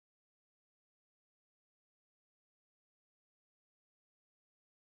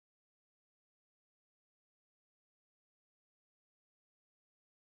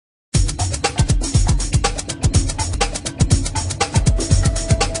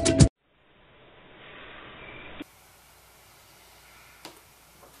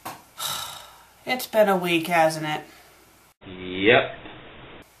It's been a week, hasn't it? Yep.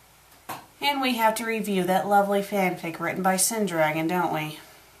 And we have to review that lovely fanfic written by Sindragon, don't we?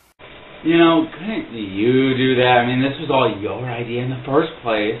 You know, couldn't you do that? I mean, this was all your idea in the first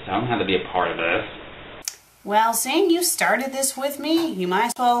place. I don't have to be a part of this. Well, seeing you started this with me, you might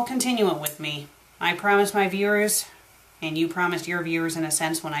as well continue it with me. I promised my viewers, and you promised your viewers in a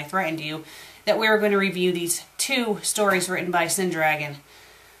sense when I threatened you, that we were going to review these 2 stories written by Sindragon.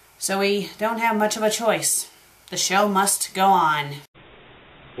 So we don't have much of a choice. The show must go on.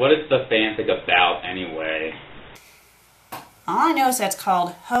 What is the fanfic about, anyway? All I know is that's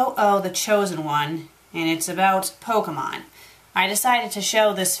called Ho-Oh the Chosen One, and it's about Pokemon. I decided to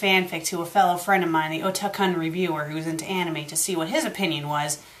show this fanfic to a fellow friend of mine, the Otakun reviewer, who's into anime, to see what his opinion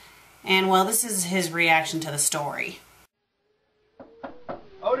was. And, well, this is his reaction to the story.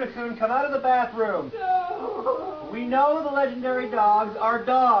 Otakun, come out of the bathroom! No. We know the legendary dogs are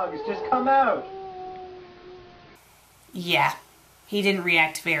dogs. Just come out. Yeah, he didn't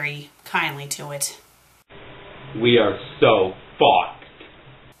react very kindly to it. We are so fucked.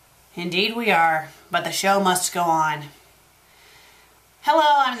 Indeed we are, but the show must go on. Hello,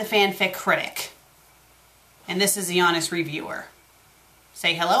 I'm the FanFic Critic. And this is the Honest Reviewer.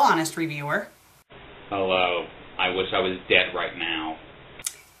 Say hello, Honest Reviewer. Hello. I wish I was dead right now.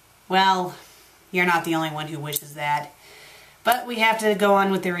 Well, you're not the only one who wishes that. But we have to go on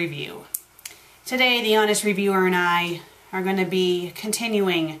with the review. Today, the Honest Reviewer and I are going to be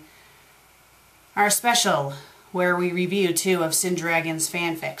continuing our special where we review 2 of Sindragon's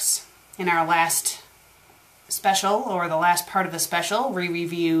fanfics. In our last special, or the last part of the special, we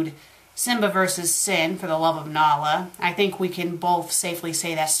reviewed Simba vs. Sin for the Love of Nala. I think we can both safely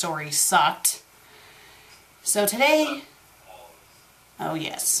say that story sucked. So today, oh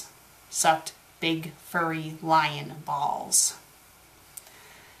yes, sucked big furry lion balls.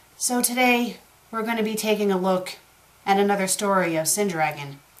 So today, we're going to be taking a look at another story of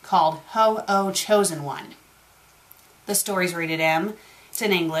Sindragon called Ho-Oh Chosen One. The story's rated M. It's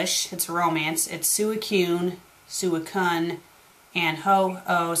in English. It's romance. It's Suicune, Suicun, and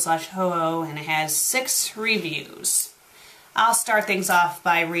Ho-Oh/Ho-Oh, and it has 6 reviews. I'll start things off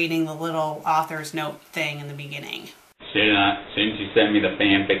by reading the little author's note thing in the beginning. Shouldn't you send me the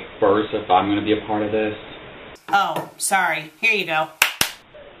fanfic first if I'm going to be a part of this? Oh, sorry. Here you go.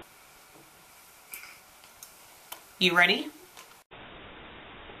 You ready?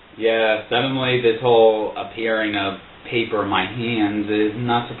 Yeah, suddenly this whole appearing of paper in my hands is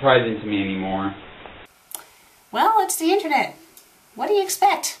not surprising to me anymore. Well, it's the internet. What do you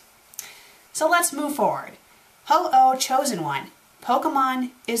expect? So let's move forward. Ho-Oh Chosen One.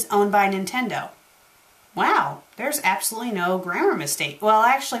 Pokemon is owned by Nintendo. Wow, there's absolutely no grammar mistake. Well,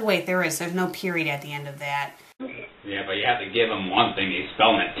 actually, wait, there is. There's no period at the end of that. Yeah, but you have to give him one thing. He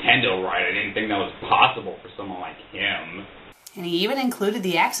spelled Nintendo right. I didn't think that was possible for someone like him. And he even included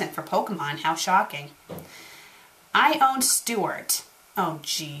the accent for Pokemon. How shocking. I own Stuart. Oh,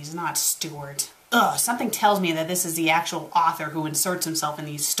 geez, not Stuart. Ugh, something tells me that this is the actual author who inserts himself in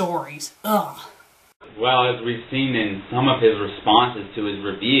these stories. Ugh. Well, as we've seen in some of his responses to his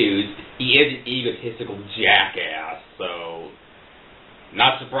reviews, he is an egotistical jackass, so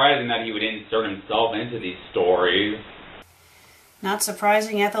not surprising that he would insert himself into these stories. Not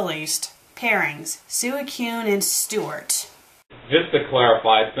surprising at the least. Pairings, Suicune and Stuart. Just to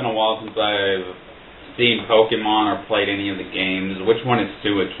clarify, it's been a while since I've seen Pokemon or played any of the games. Which one is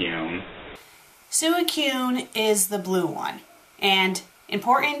Suicune? Suicune is the blue one. And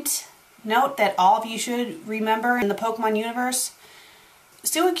important note that all of you should remember in the Pokemon universe,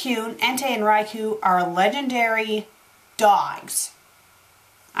 Suicune, Entei, and Raikou are legendary dogs.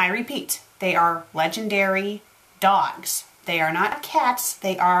 I repeat, they are legendary dogs. They are not cats,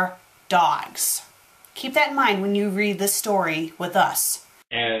 they are dogs. Keep that in mind when you read this story with us.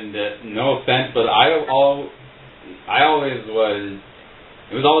 And no offense, but it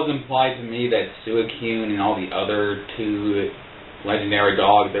was always implied to me that Suicune and all the other 2 legendary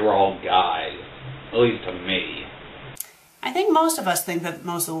dogs, they were all guys. At least to me. I think most of us think that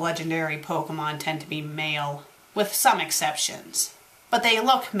most of the legendary Pokemon tend to be male, with some exceptions. But they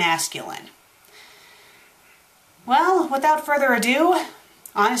look masculine. Well, without further ado,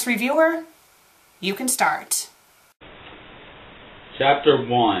 Honest Reviewer, you can start. Chapter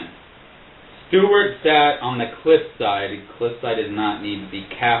 1. Stuart sat on the cliffside. Cliffside does not need to be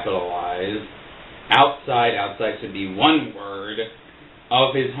capitalized. Outside should be one word,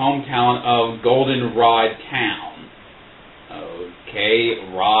 of his hometown of Goldenrod Town. Okay,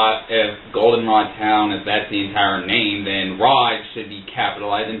 if Goldenrod Town, if that's the entire name, then Rod should be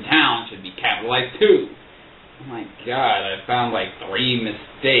capitalized and Town should be capitalized too. Oh my god, I found like 3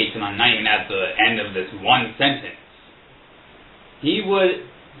 mistakes and I'm not even at the end of this one sentence. He was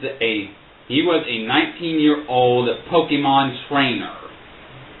a 19-year-old Pokemon trainer.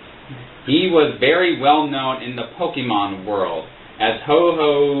 He was very well known in the Pokemon world as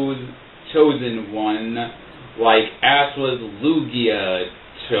Ho-Ho's chosen one, like Ash was Lugia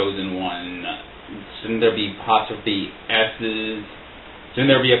chosen one. Shouldn't there be apostrophe S's? Shouldn't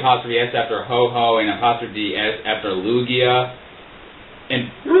there be apostrophe S after Ho-Ho and apostrophe S after Lugia?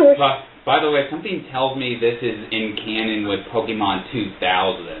 And by the way, something tells me this is in canon with Pokemon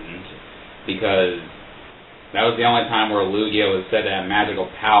 2000, because that was the only time where Lugia was said to have magical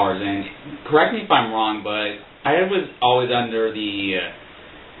powers. And correct me if I'm wrong, but I was always under the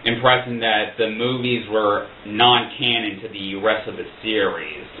impression that the movies were non-canon to the rest of the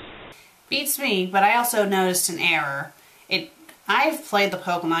series. Beats me, but I also noticed an error. I've played the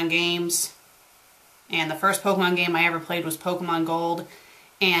Pokemon games, and the first Pokemon game I ever played was Pokemon Gold,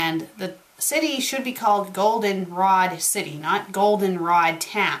 and the city should be called Goldenrod City, not Goldenrod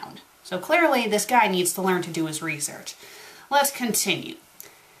Town. So clearly this guy needs to learn to do his research. Let's continue.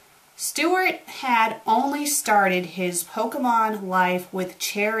 Stuart had only started his Pokemon life with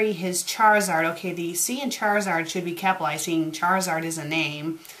Cherry, his Charizard. Okay, the C in Charizard should be capitalized, seeing Charizard is a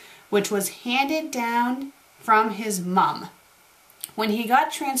name, which was handed down from his mum. When he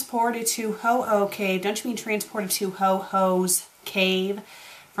got transported to Ho-Oh Cave, don't you mean transported to Ho-Ho's Cave?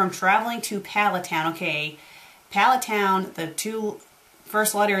 From traveling to Palatown. Okay, Palatown, the 2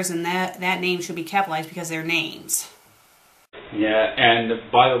 first letters in that name should be capitalized because they're names. Yeah, and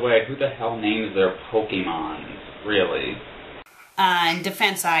by the way, who the hell names their Pokemons, really? In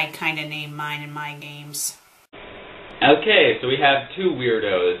defense, I kind of name mine in my games. Okay, so we have 2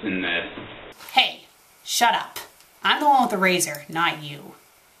 weirdos in this. Hey, shut up. I'm the one with the razor, not you.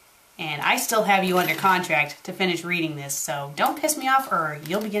 And I still have you under contract to finish reading this, so don't piss me off or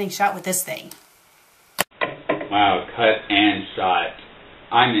you'll be getting shot with this thing. Wow, cut and shot.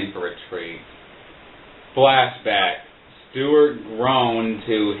 I'm in for a treat. Flashback. Stuart groaned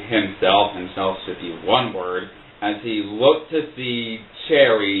to himself should be one word, as he looked to see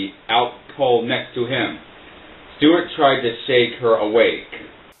Cherry out cold next to him. Stuart tried to shake her awake.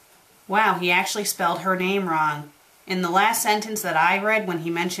 Wow, he actually spelled her name wrong. In the last sentence that I read, when he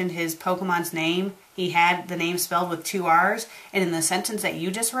mentioned his Pokemon's name, he had the name spelled with 2 R's, and in the sentence that you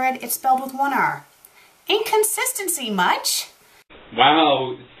just read, it's spelled with 1 R. Inconsistency much?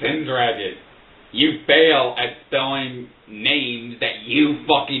 Wow, Sindragon, you fail at spelling names that you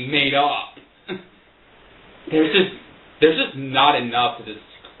fucking made up. There's just not enough to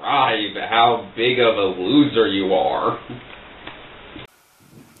describe how big of a loser you are.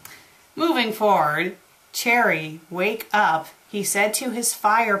 Moving forward, Cherry, wake up, he said to his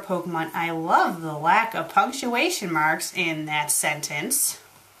fire Pokemon. I love the lack of punctuation marks in that sentence.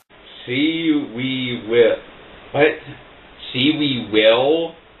 We will?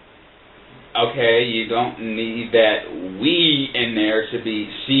 Okay, you don't need that we in there. Should be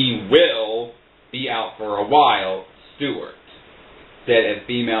she will be out for a while, Stuart, said a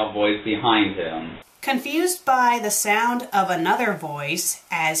female voice behind him. Confused by the sound of another voice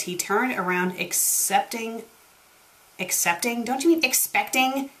as he turned around accepting, don't you mean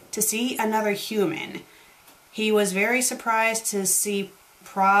expecting to see another human. He was very surprised to see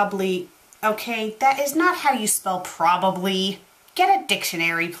probably, okay, that is not how you spell probably. Get a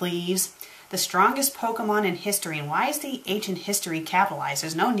dictionary, please. The strongest Pokemon in history, and why is the H in history capitalized?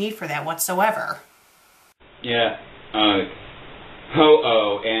 There's no need for that whatsoever. Yeah,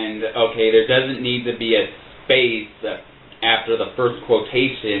 Ho-Oh, and okay, there doesn't need to be a space after the first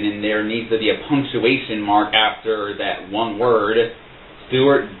quotation, and there needs to be a punctuation mark after that one word.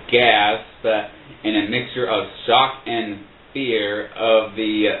 Stuart gasped in a mixture of shock and fear of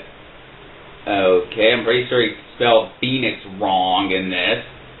the... Okay, I'm pretty sure he spelled Phoenix wrong in this.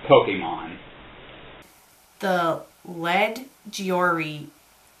 Pokemon. The Legiori.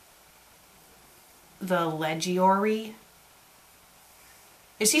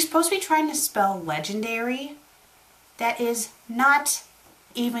 Is he supposed to be trying to spell legendary? That is not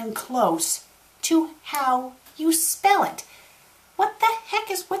even close to how you spell it. What the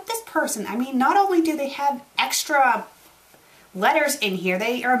heck is with this person? I mean, not only do they have extra letters in here,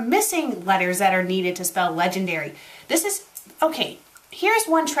 they are missing letters that are needed to spell legendary. This is, okay, here's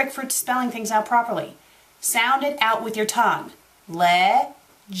one trick for spelling things out properly. Sound it out with your tongue.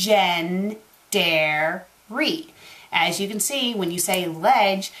 Legendary. As you can see, when you say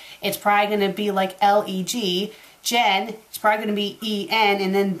ledge, it's probably going to be like L-E-G. Gen, it's probably going to be E-N,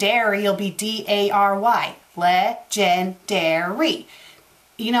 and then dairy will be D-A-R-Y. Legendary.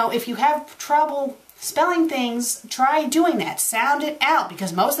 You know, if you have trouble spelling things, try doing that. Sound it out,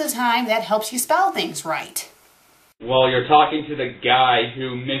 because most of the time that helps you spell things right. Well, you're talking to the guy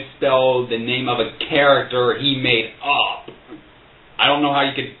who misspelled the name of a character he made up. I don't know how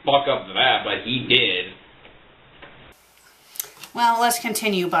you could fuck up that, but he did. Well, let's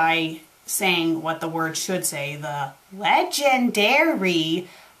continue by saying what the word should say. The legendary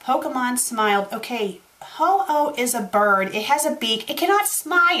Pokemon smiled. Okay, Ho-Oh is a bird. It has a beak. It cannot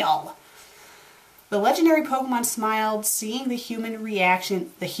smile. The legendary Pokemon smiled, seeing the human's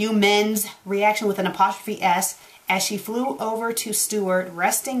reaction with an apostrophe S as she flew over to Stuart,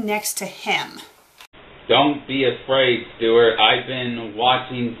 resting next to him. Don't be afraid, Stuart. I've been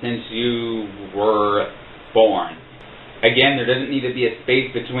watching since you were born. Again, there doesn't need to be a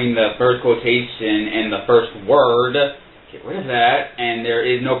space between the first quotation and the first word. Get rid of that. And there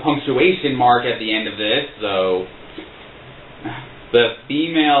is no punctuation mark at the end of this, so... The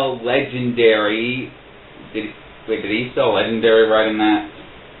female legendary... Did he spell legendary right in that?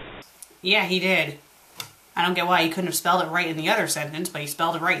 Yeah, he did. I don't get why he couldn't have spelled it right in the other sentence, but he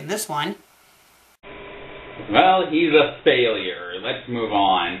spelled it right in this one. Well, he's a failure. Let's move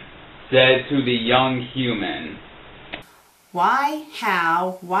on. Said to the young human. Why,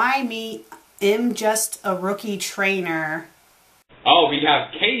 how, why me, I'm just a rookie trainer. Oh, we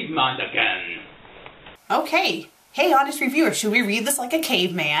have caveman again. Okay. Hey, honest reviewer, should we read this like a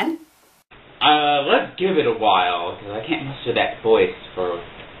caveman? Let's give it a while, because I can't muster that voice for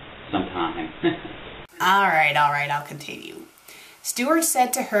some time. Alright, I'll continue. Stuart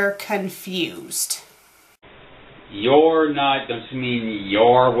said to her, confused. You're not, don't you mean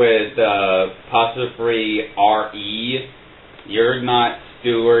you're with apostrophe R-E? You're not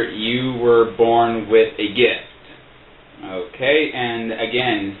Stuart, you were born with a gift. Okay, and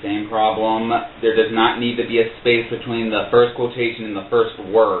again, same problem. There does not need to be a space between the first quotation and the first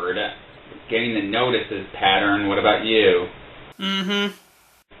word. Getting the notices pattern, what about you? Mm-hmm.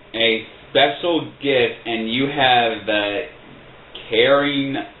 A special gift, and you have the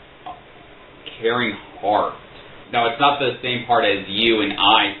caring heart. No, it's not the same part as you and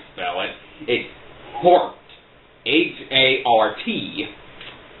I spell it. It's heart. H-A-R-T.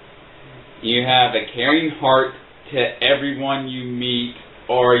 You have a caring heart to everyone you meet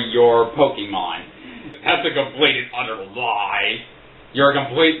or your Pokemon. That's a complete and utter lie. You're a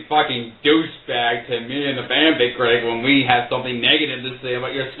complete fucking douchebag to me and the FanFic Critic when we have something negative to say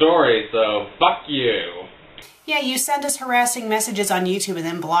about your story, so fuck you. Yeah, you send us harassing messages on YouTube and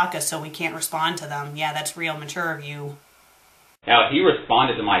then block us so we can't respond to them. Yeah, that's real mature of you. Now, he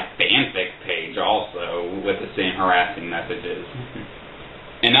responded to my fanfic page also with the same harassing messages.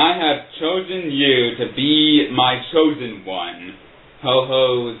 And I have chosen you to be my chosen one,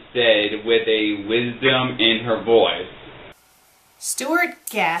 Ho-Ho said with a wisdom in her voice. Stuart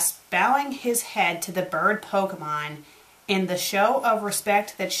gasped, bowing his head to the bird Pokemon in the show of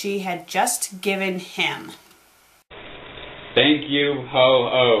respect that she had just given him. Thank you,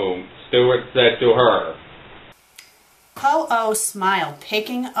 Ho-Oh, Stuart said to her. Ho-Oh smiled,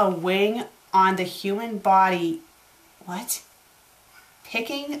 picking a wing on the human body. What?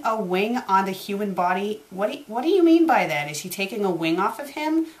 Picking a wing on the human body? What do you mean by that? Is she taking a wing off of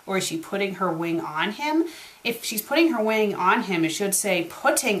him? Or is she putting her wing on him? If she's putting her wing on him, it should say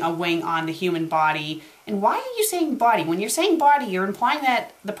putting a wing on the human body. And why are you saying body? When you're saying body, you're implying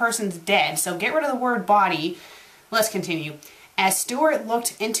that the person's dead. So get rid of the word body. Let's continue. As Stuart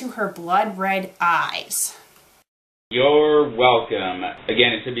looked into her blood-red eyes. You're welcome.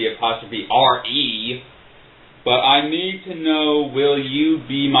 Again, it should be apostrophe R-E. But I need to know, will you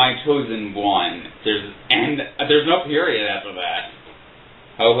be my chosen one? There's no period after that.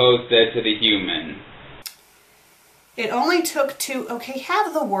 Ho-Ho said to the human. It only took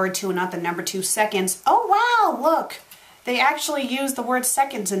have the word 2 and not the number 2 seconds. Oh wow, look. They actually used the word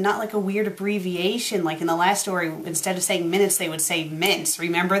seconds and not like a weird abbreviation like in the last story. Instead of saying minutes, they would say mints.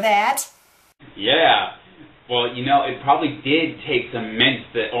 Remember that? Yeah. Well, you know, it probably did take some mints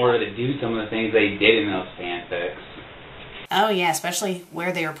in order to do some of the things they did in those fanfics. Oh yeah, especially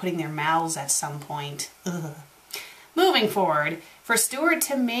where they were putting their mouths at some point. Ugh. Moving forward, for Stuart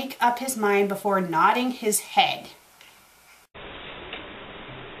to make up his mind before nodding his head.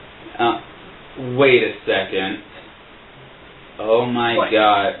 Wait a second. Oh my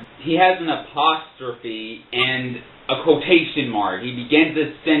God. He has an apostrophe and a quotation mark. He begins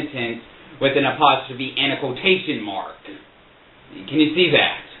this sentence with an apostrophe and a quotation mark. Can you see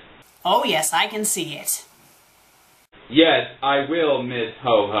that? Oh yes, I can see it. Yes, I will, Miss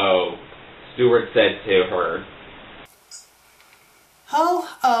Ho-Ho, Stuart said to her.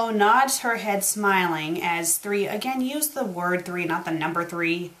 Ho-Oh nods her head smiling as three, again use the word three, not the number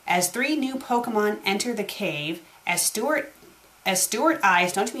three, as three new Pokemon enter the cave, as Stuart's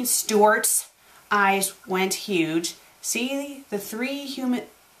eyes went huge. See the famous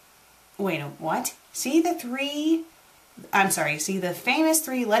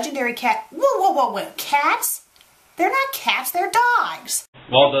three legendary whoa, cats? They're not cats, they're dogs.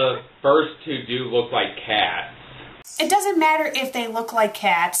 Well, the first two do look like cats. It doesn't matter if they look like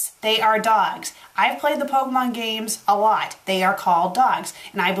cats, they are dogs. I've played the Pokemon games a lot. They are called dogs.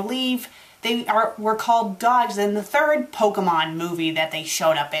 And I believe were called dogs in the third Pokemon movie that they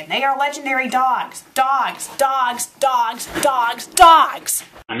showed up in. They are legendary dogs. Dogs.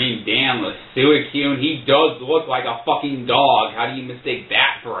 I mean, damn, the Suicune, he does look like a fucking dog. How do you mistake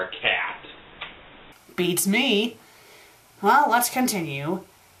that for a cat? Beats me. Well, let's continue.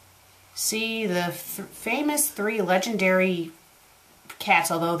 See the famous three legendary cats,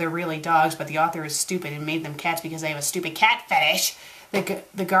 although they're really dogs, but the author is stupid and made them cats because they have a stupid cat fetish.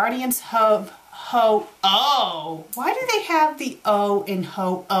 The guardians of Ho-Oh. Why do they have the O in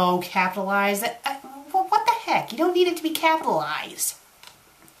Ho-Oh capitalized? What the heck? You don't need it to be capitalized.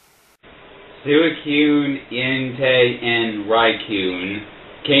 Suicune, Entei, and Raikou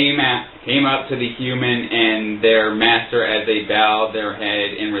came up to the human and their master as they bowed their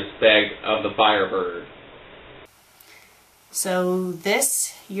head in respect of the Firebird. So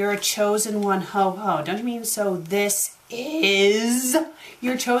this, your chosen one, Ho-Oh. Don't you mean so this is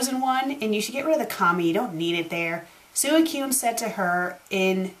your chosen one? And you should get rid of the comma, you don't need it there. Suicune said to her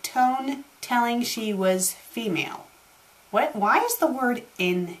in tone telling she was female. What? Why is the word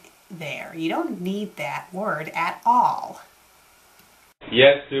in there? You don't need that word at all.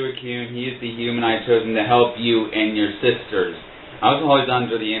 Yes, Suicune, he is the human I have chosen to help you and your sisters. I was always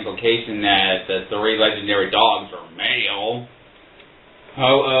under the implication that the three legendary dogs are male.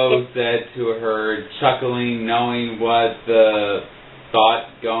 Ho-Oh said to her, chuckling, knowing what the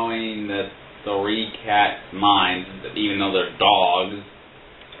thought going the three cats' minds, even though they're dogs.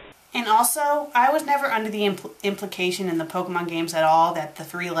 And also, I was never under the implication in the Pokemon games at all that the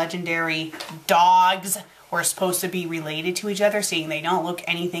three legendary dogs were supposed to be related to each other, seeing they don't look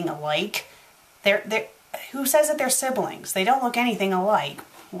anything alike. Who says that they're siblings? They don't look anything alike.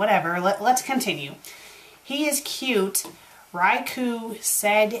 Whatever, let's continue. He is cute, Raikou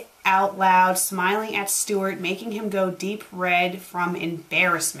said out loud, smiling at Stuart, making him go deep red from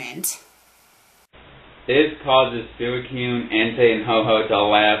embarrassment. This causes Suicune, Entei, and Ho-Oh to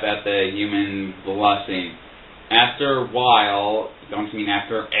laugh at the human blushing. After a while, don't you mean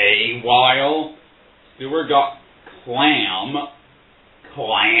after a while, Stuart got clam.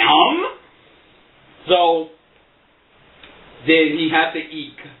 So, did he have to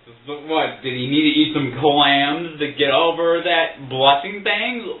eat, what, did he need to eat some clams to get over that blushing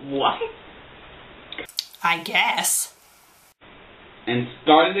thing? What? I guess. And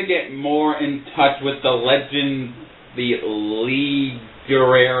started to get more in touch with the legendary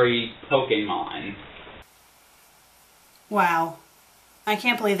Pokemon. Wow. I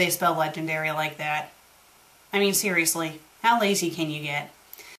can't believe they spell legendary like that. I mean, seriously, how lazy can you get?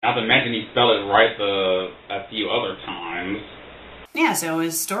 Not to mention he spelled it right a few other times. Yeah, so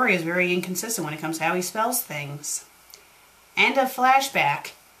his story is very inconsistent when it comes to how he spells things. End of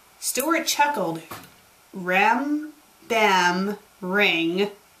flashback. Stuart chuckled. Rem, bam,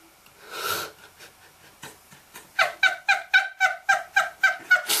 ring.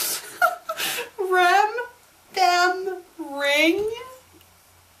 Rem, bam, ring?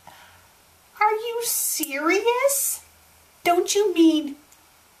 Are you serious? Don't you mean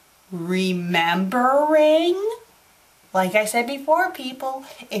remembering? Like I said before, people,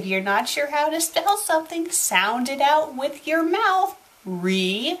 if you're not sure how to spell something, sound it out with your mouth.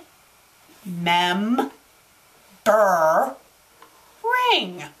 Remember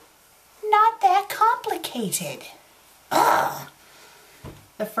ring. Not that complicated. Ugh.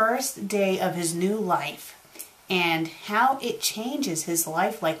 The first day of his new life and how it changes his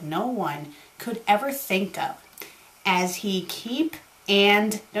life like no one could ever think of. As he keep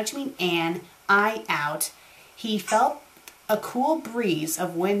don't you mean an eye out, he felt a cool breeze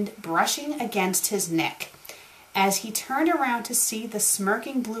of wind brushing against his neck as he turned around to see the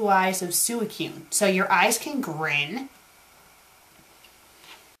smirking blue eyes of Suicune. So your eyes can grin.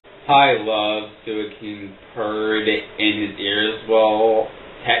 Hi, love, Suicune purred in his ears. Well,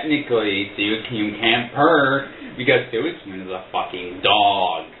 technically, Suicune can't purr because Suicune is a fucking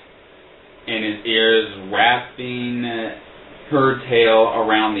dog. In his ears, wrapping her tail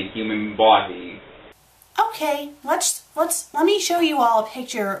around the human body. Okay, let me show you all a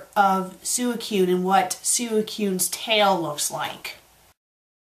picture of Suicune and what Suicune's tail looks like.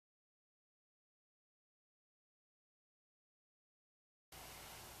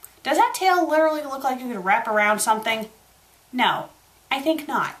 Does that tail literally look like it could wrap around something? No, I think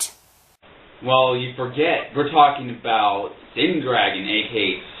not. Well, you forget, we're talking about Sindragon,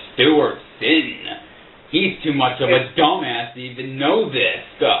 aka Stuart Sin. He's too much of a dumbass to even know this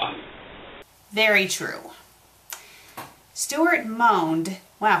stuff. Very true. Stuart moaned,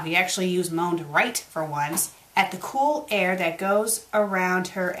 wow, he actually used moaned right for once, at the cool air that goes around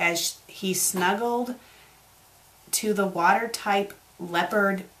her as he snuggled to the water-type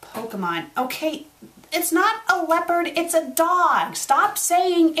leopard Pokemon. Okay, it's not a leopard, it's a dog. Stop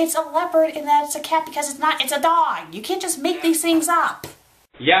saying it's a leopard and that it's a cat because it's not, it's a dog. You can't just make these things up.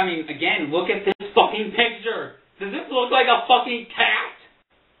 Yeah, I mean, again, look at this fucking picture. Does this look like a fucking cat?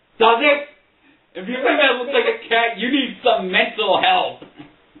 Does it? If you think that looks like a cat, you need some mental help.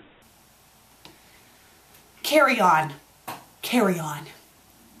 Carry on. Carry on.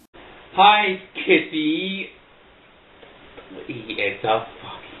 Hi, Kitty. It's a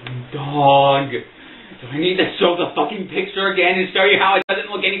fucking dog. Do I need to show the fucking picture again and show you how it doesn't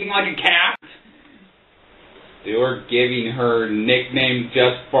look anything like a cat? Stuart giving her nickname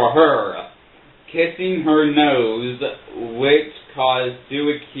just for her. Kissing her nose, which caused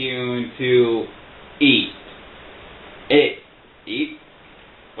Suicune to eat. Eat?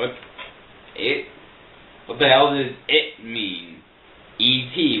 What? What the hell does it mean?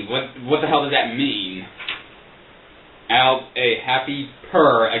 E.T. What the hell does that mean? Out a happy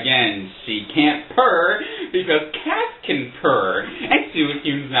purr. Again, she can't purr because cats can purr. And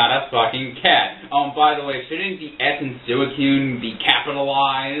Suicune's not a fucking cat. Oh, by the way, shouldn't the S in Suicune be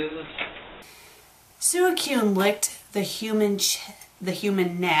capitalized? Suicune licked the human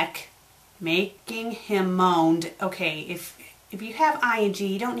neck, making him moaned. Okay, if you have ing,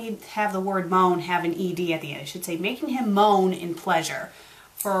 you don't need to have the word moan have an ed at the end. It should say making him moan in pleasure.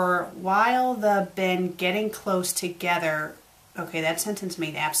 For while the been getting close together. Okay, that sentence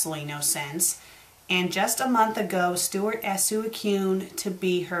made absolutely no sense. And just a month ago, Stuart asked Suicune to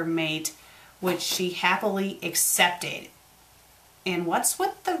be her mate, which she happily accepted. And what's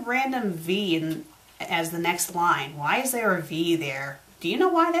with the random V as the next line? Why is there a V there? Do you know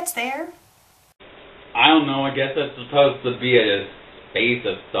why that's there? I don't know. I guess that's supposed to be a space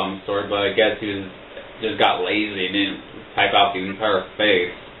of some sort, but I guess he just got lazy and didn't type out the entire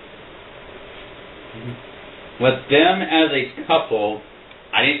face. With them as a couple,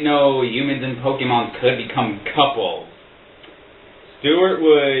 I didn't know humans and Pokemon could become couples. Stuart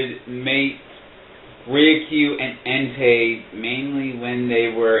would mate Riolu and Entei mainly when they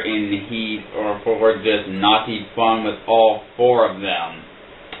were in heat or for just naughty fun with all four of them.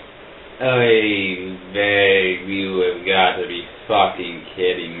 Hey, babe, you have got to be fucking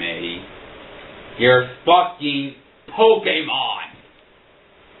kidding me. You're fucking Pokemon!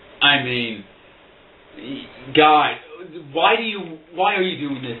 I mean, God, why are you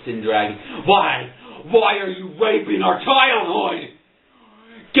doing this, Sindragon? Why are you raping our childhood?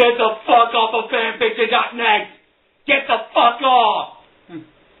 Get the fuck off of fanfiction.net! Get the fuck off!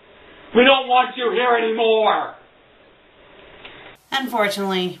 We don't want you here anymore!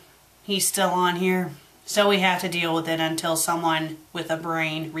 Unfortunately, he's still on here, so we have to deal with it until someone with a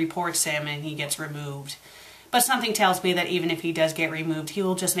brain reports him and he gets removed. But something tells me that even if he does get removed, he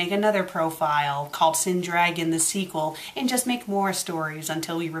will just make another profile called Sindragon the Sequel and just make more stories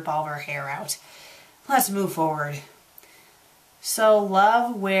until we rip all our hair out. Let's move forward. So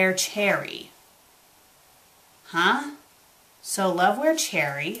love where cherry. Huh? So love where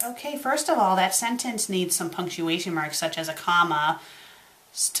cherry. Okay, first of all, that sentence needs some punctuation marks such as a comma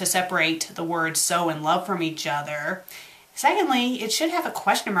to separate the words so and love from each other. Secondly, it should have a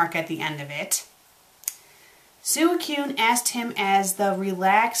question mark at the end of it. Suicune asked him as he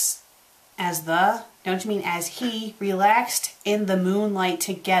relaxed in the moonlight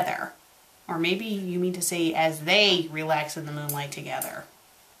together. Or maybe you mean to say as they relax in the moonlight together.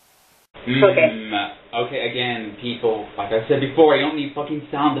 Okay, again, people, like I said before, I don't need fucking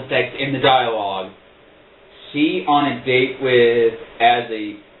sound effects in the dialogue. She on a date with as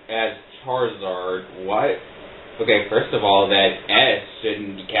Charizard. What? Okay, first of all, that S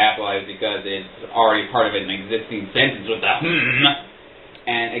shouldn't be capitalized because it's already part of an existing sentence with the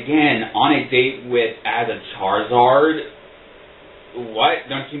And again, on a date with as a Charizard. What?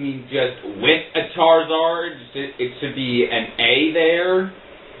 Don't you mean just with a Charizard? It should be an A there,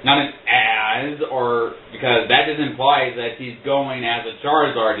 not an as, or because that just implies that she's going as a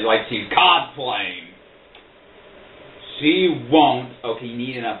Charizard, like she's cosplaying. She won't, okay, you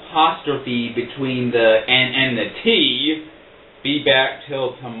need an apostrophe between the N and the T, be back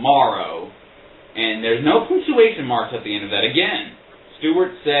till tomorrow. And there's no punctuation marks at the end of that. Again,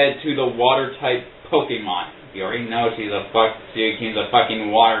 Stuart said to the water-type Pokemon. You already know Suikyun's a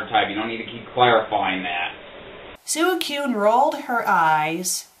fucking water type. You don't need to keep clarifying that. Suikyun rolled her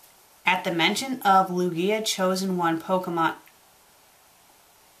eyes at the mention of Lugia Chosen One Pokemon.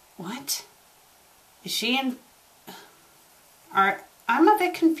 What? Is she in... I'm a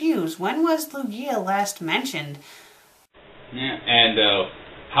bit confused. When was Lugia last mentioned? Yeah, and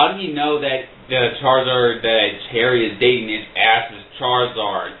how do you know that the Charizard that Harry is dating is Ash's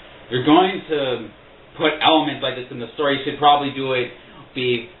Charizard? You're going to put elements like this in the story. You should probably do it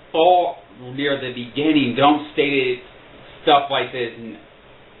before, near the beginning. Don't state it stuff like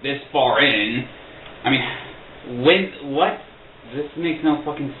this far in. I mean, what? This makes no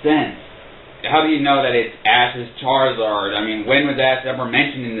fucking sense. How do you know that it's Ash's Charizard? I mean, when was Ash ever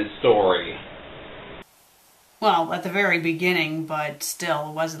mentioned in this story? Well, at the very beginning, but still,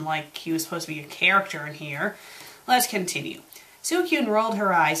 it wasn't like he was supposed to be a character in here. Let's continue. Suikyun rolled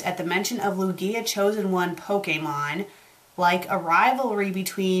her eyes at the mention of Lugia Chosen One Pokemon. Like a rivalry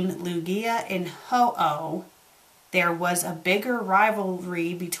between Lugia and Ho-Oh, there was a bigger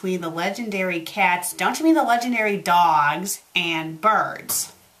rivalry between the legendary cats, don't you mean the legendary dogs, and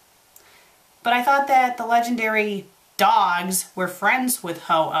birds. But I thought that the legendary dogs were friends with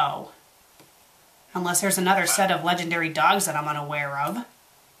Ho-Oh. Unless there's another set of legendary dogs that I'm unaware of.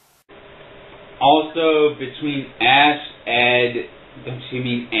 Also, between Ash, Ed,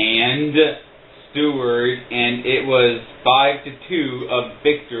 and Stewart, and it was 5-2 of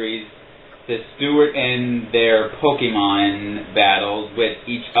victories to Stewart and their Pokemon battles with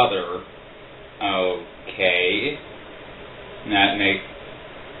each other. Okay. That makes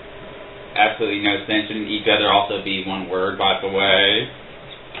absolutely no sense. Shouldn't each other also be one word, by the way?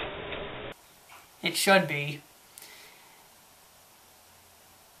 It should be.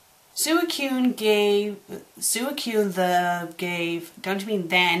 Suikyun gave, don't you mean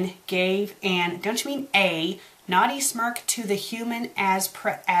then, gave, and don't you mean a naughty smirk to the human as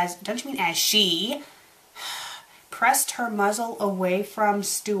don't you mean as she pressed her muzzle away from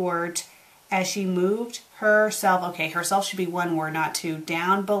Stewart as she moved herself, okay, herself should be one word, not two,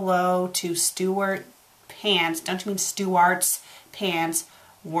 down below to Stewart pants, don't you mean Stewart's pants,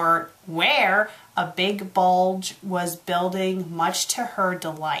 where a big bulge was building, much to her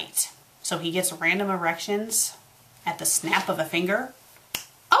delight. So he gets random erections at the snap of a finger.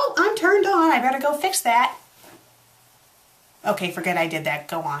 Oh, I'm turned on. I better go fix that. Okay, forget I did that.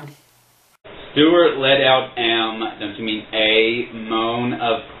 Go on. Stewart let out don't you mean a moan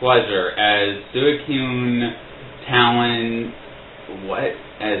of pleasure as Suikyun talent. What?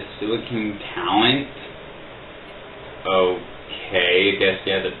 As Suikyun talent? Okay, I guess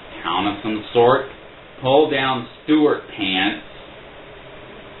he has a talent of some sort. Pull down Stewart pants,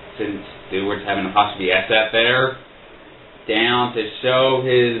 since Stewart's having a apostrophe S there, down to show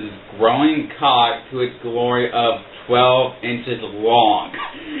his growing cock to its glory of 12 inches long.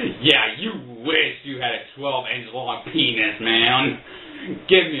 Yeah, you wish you had a 12-inch long penis, man.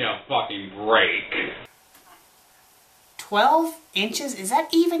 Give me a fucking break. 12 inches? Is that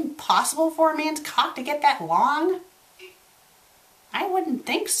even possible for a man's cock to get that long? I wouldn't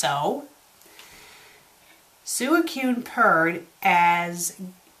think so. Suikyun purred as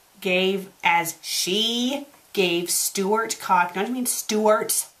she gave Stewart cock, don't you mean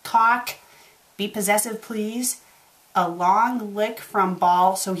Stewart's cock? Be possessive, please. A long lick from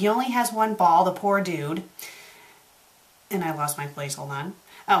ball, so he only has one ball, the poor dude. And I lost my place, hold on.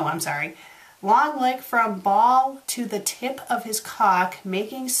 Oh, I'm sorry. Long lick from ball to the tip of his cock,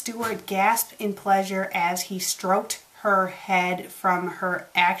 making Stewart gasp in pleasure as he stroked her head from her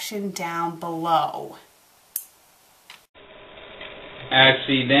action down below. As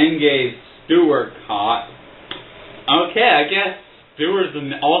she then gave Stewart cock. Okay, I guess Stewart's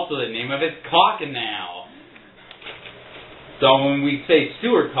also the name of his cock now. So when we say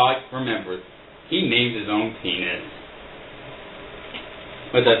Stewart cock, remember, he named his own penis.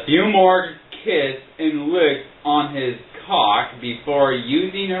 With a few more kiss and licks on his cock before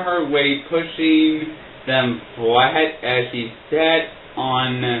using her weight pushing them flat as she sat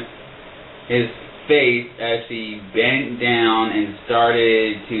on his face as she bent down and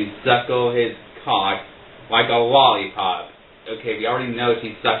started to suckle his cock like a lollipop. Okay, we already know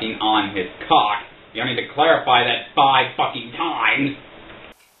she's sucking on his cock. You don't need to clarify that 5 fucking times.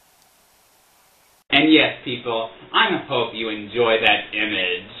 And yes, people, I hope you enjoy that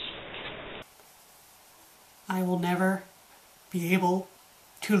image. I will never be able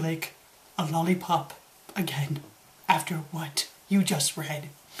to lick a lollipop again after what you just read.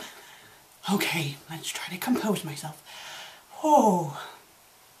 Okay, let's try to compose myself. Oh.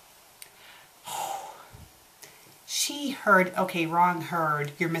 She heard, okay, wrong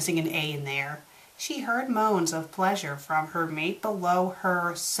heard. You're missing an A in there. she heard moans of pleasure from her mate below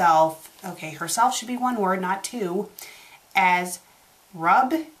herself. Okay, herself should be one word, not two. As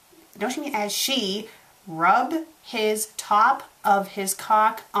she rubbed his top of his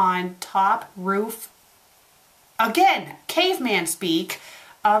cock on top roof. Again, caveman speak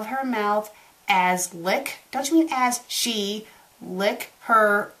of her mouth as she lick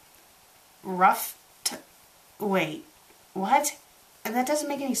her rough wait, what? That doesn't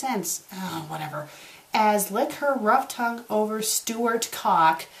make any sense. Oh, whatever. As lick her rough tongue over Stuart's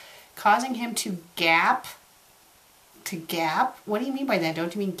cock, causing him to gasp. To gasp? What do you mean by that?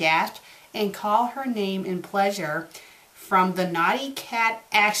 Don't you mean gasp? And call her name in pleasure from the naughty cat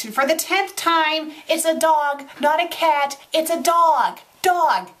action. For the 10th time, it's a dog, not a cat. It's a dog.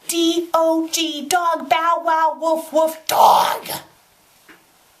 Dog. D-O-G. Dog. Bow wow. Woof woof. Dog.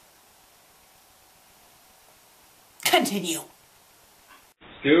 Continue.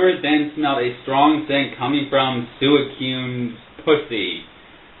 Stuart then smelled a strong scent coming from Suacune's pussy.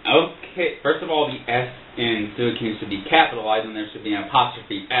 Okay, first of all, the S in Suacune should be capitalized, and there should be an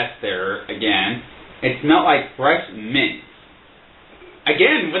apostrophe S there again. It smelled like fresh mint.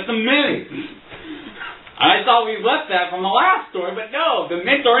 Again, with the mint! I thought we left that from the last story, but no, the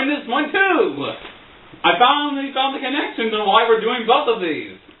mints are in this one too! I finally found the connections and why we're doing both of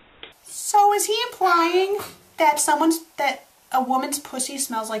these. So is he implying that a woman's pussy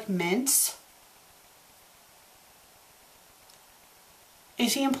smells like mints?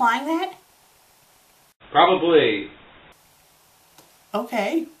 Is he implying that? Probably.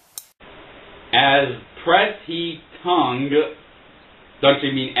 Okay. As pressed he tongue, don't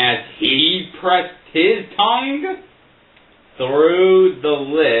you mean as he pressed his tongue through the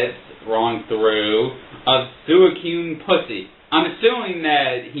lips, wrong through, of Suacune pussy. I'm assuming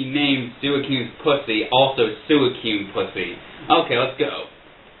that he named Suacune's pussy also Suacune pussy. Okay, let's go.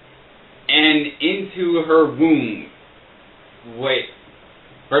 And into her womb. Wait.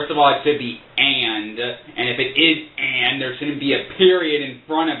 First of all, it should be and if it is and, there shouldn't be a period in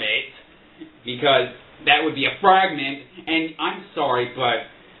front of it, because that would be a fragment, and I'm sorry, but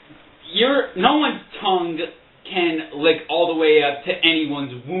no one's tongue can lick all the way up to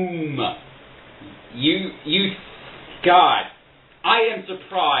anyone's womb. God, I am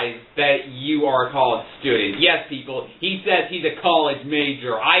surprised that you are a college student. Yes, people, he says he's a college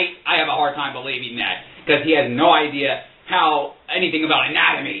major. I have a hard time believing that, because he has no idea anything about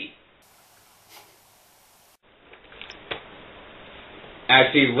anatomy.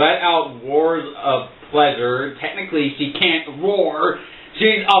 As she let out roars of pleasure, technically she can't roar.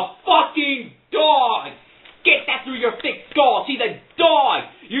 She's a fucking dog! Get that through your thick skull! She's a dog!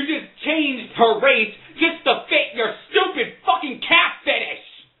 You just changed her race just to fit your stupid fucking cat fetish!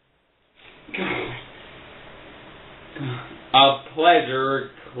 Of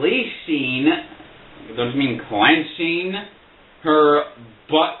pleasure, clenching, don't you mean clenching her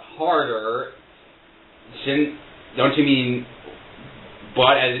butt harder? Don't you mean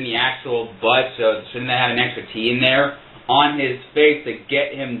butt as in the actual butt, so shouldn't that have an extra T in there? On his face to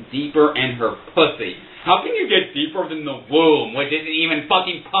get him deeper in her pussy. How can you get deeper than the womb, which isn't even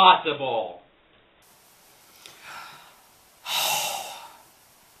fucking possible?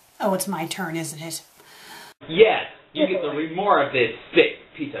 Oh, it's my turn, isn't it? Yes, you get to read more of this sick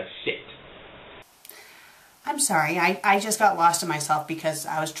piece of shit. I'm sorry, I just got lost in myself because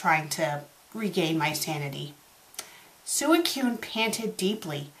I was trying to regain my sanity. Suacune panted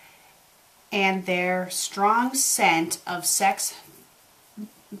deeply, and their strong scent of sex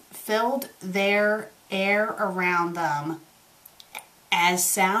filled their air around them as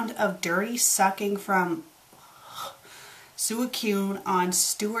sound of dirty sucking from Suacune on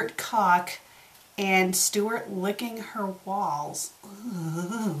Stuart cock and Stuart licking her walls.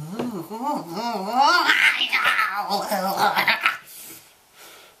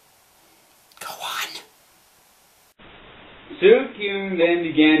 Go on. Suacune then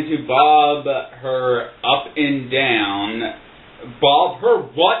began to bob her up and down. Bob her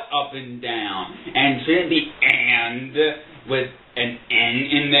what up and down? And shouldn't be and with an N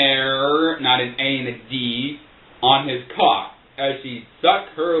in there, not an A and a D, on his cock as she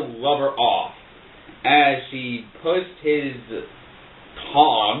sucked her lover off. As she pushed his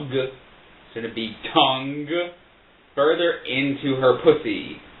hog, should it be tongue, further into her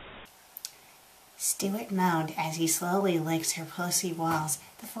pussy. Stuart moaned as he slowly licked her pussy walls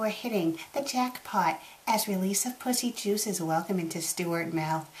before hitting the jackpot as release of pussy juices welcomed into Stuart's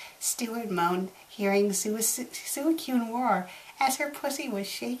mouth. Stuart moaned, hearing Suacune roar as her pussy was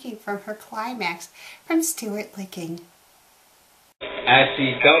shaking from her climax from Stuart licking. As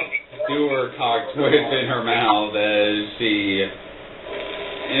she felt Stuart cock twitch in her mouth as she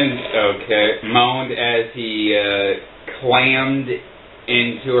moaned as he clammed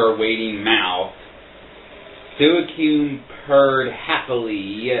into her waiting mouth. Suicune purred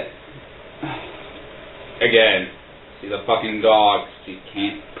happily. Again, she's a fucking dog. She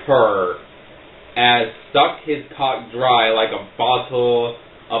can't purr. As sucked his cock dry like a bottle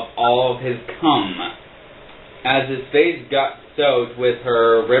of all of his cum. As his face got soaked with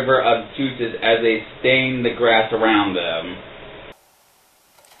her river of juices as they stained the grass around them.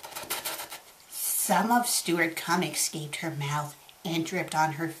 Some of Stuart cum escaped her mouth and dripped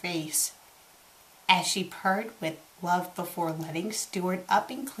on her face. As she purred with love before letting Stuart up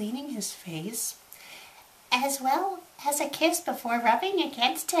and cleaning his face, as well as a kiss before rubbing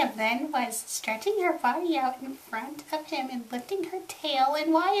against him, then was stretching her body out in front of him and lifting her tail.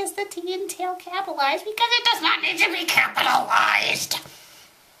 And why is the T in tail capitalized? Because it does not need to be capitalized.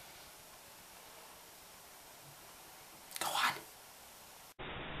 Go on.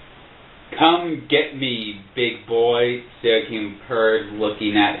 Come get me, big boy, Suicune purred,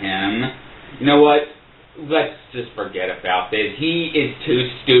 looking at him. You know what? Let's just forget about this. He is too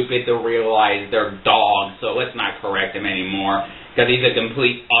stupid to realize they're dogs, so let's not correct him anymore, because he's a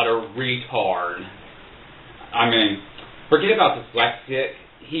complete, utter retard. I mean, forget about dyslexic.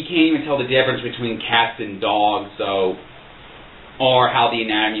 He can't even tell the difference between cats and dogs, or how the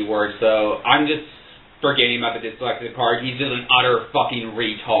anatomy works, so I'm just forgetting about the dyslexic part. He's just an utter fucking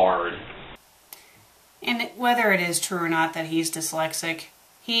retard. And whether it is true or not that he's dyslexic,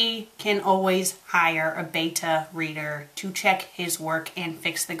 he can always hire a beta reader to check his work and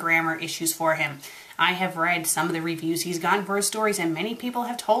fix the grammar issues for him. I have read some of the reviews he's gotten for his stories, and many people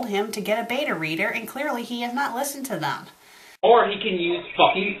have told him to get a beta reader, and clearly he has not listened to them. Or he can use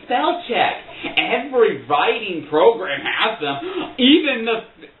fucking spell check. Every writing program has them. Even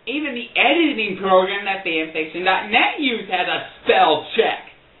the editing program that fanfiction.net uses has a spell check.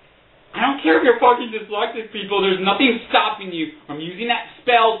 I don't care if you're fucking dyslexic, people. There's nothing stopping you from using that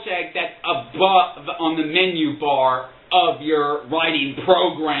spell check that's above on the menu bar of your writing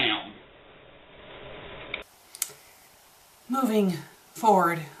program. Moving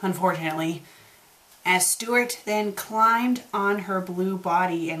forward, unfortunately, as Stuart then climbed on her blue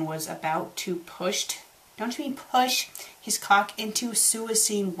body and was about to push his cock into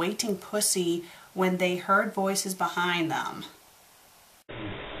Suicune waiting pussy when they heard voices behind them.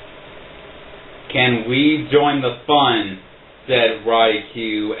 Can we join the fun? Said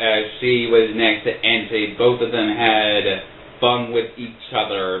Raikou as she was next to Entei. Both of them had fun with each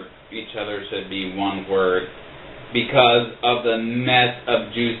other. Each other should be one word. Because of the mess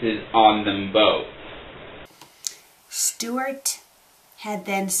of juices on them both. Stuart had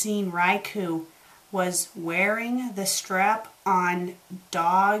then seen Raikou was wearing the strap-on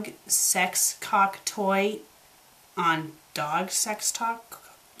dog sex cock toy on dog sex talk.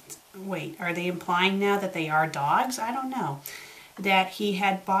 Wait, are they implying now that they are dogs? I don't know. That he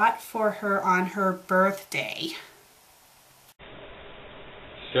had bought for her on her birthday.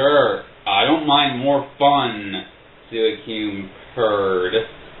 Sure, I don't mind more fun, Suicune purred.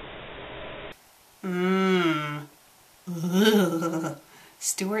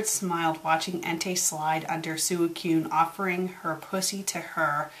 Stuart smiled, watching Entei slide under Suicune, offering her pussy to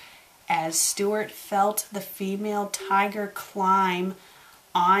her, as Stuart felt the female tiger climb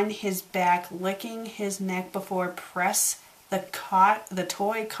on his back, licking his neck before press the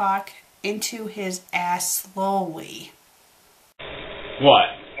toy cock into his ass slowly. What?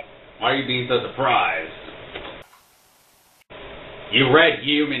 Why are you being so surprised? You read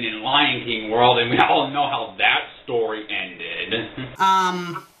Human in Lion King World, and we all know how that story ended.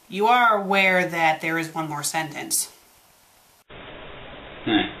 You are aware that there is one more sentence.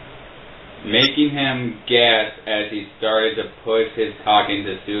 Making him gasp as he started to push his cock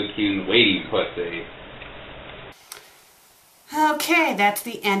into Suicune's waiting pussy. Okay, that's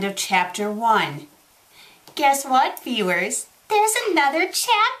the end of chapter 1. Guess what, viewers? There's another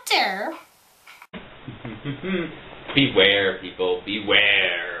chapter! Beware, people,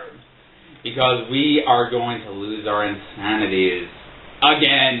 beware. Because we are going to lose our insanities.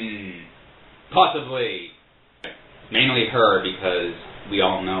 Again! Possibly. Mainly her, because we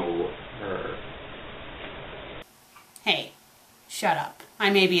all know her. Hey, shut up. I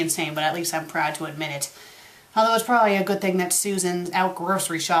may be insane, but at least I'm proud to admit it. Although it's probably a good thing that Susan's out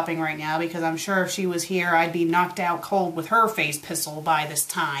grocery shopping right now, because I'm sure if she was here, I'd be knocked out cold with her face pistol by this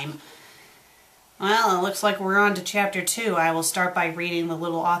time. Well, it looks like we're on to chapter 2. I will start by reading the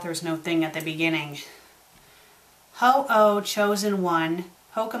little author's note thing at the beginning. Ho-Oh, Chosen One.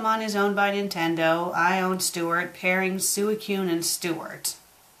 Pokemon is owned by Nintendo. I own Stuart. Pairing Suicune and Stuart.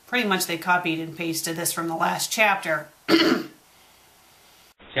 Pretty much they copied and pasted this from the last chapter.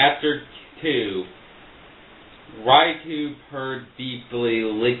 Chapter 2. Raikou purred deeply,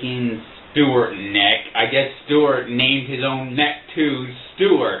 licking Stuart neck. I guess Stuart named his own neck too,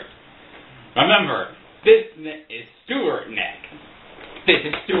 Stuart. Remember, this is Stuart neck. This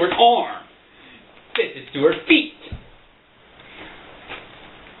is Stuart arm. This is Stuart feet.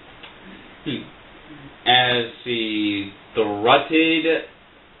 As she thrusted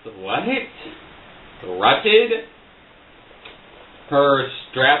her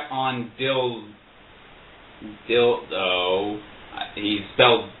strap-on dildo. He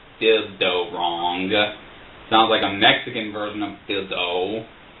spelled dildo wrong. Sounds like a Mexican version of dildo.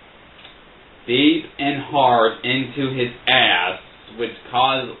 Deep and hard into his ass, which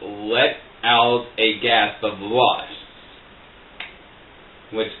let out a gasp of lust.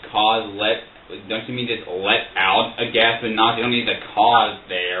 Don't you mean just let out a gasp and not? You don't need the cause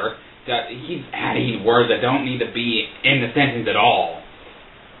there. He's adding words that don't need to be in the sentence at all.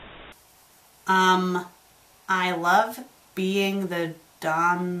 I love being the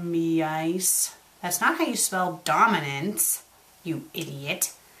domice. That's not how you spell dominance, you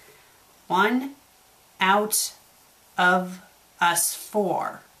idiot. 1 out of us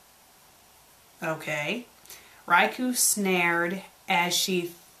 4. Okay. Raikou snared as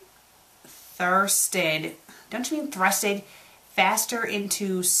she thrusted, don't you mean thrusted, faster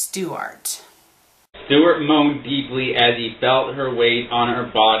into Stuart. Stuart moaned deeply as he felt her weight on her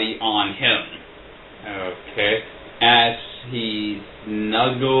body on him. Okay. As he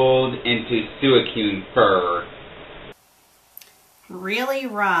snuggled into Suicune fur. Really,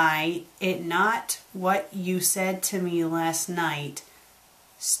 Rai, it not what you said to me last night.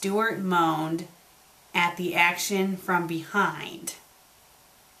 Stuart moaned at the action from behind.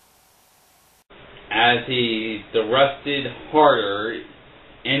 As he thrusted harder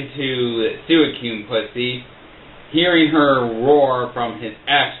into Suicune pussy, hearing her roar from his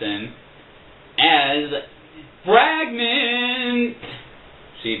action, as fragment!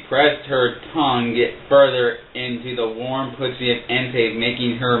 She pressed her tongue further into the warm pussy of Entei,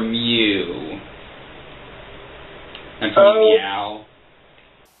 making her mew. Don't you mean meow?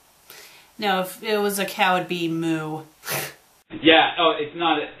 No, if it was a cow, it'd be moo. Yeah,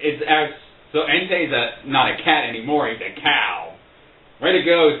 so Entei's not a cat anymore, he's a cow. Way to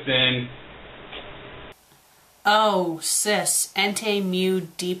go, Sin. Oh, sis, Entei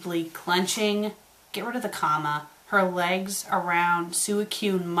mewed deeply, clenching, get rid of the comma, her legs around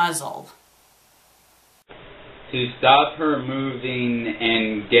Suicune muzzle. To stop her moving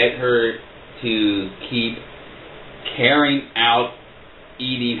and get her to keep carrying out,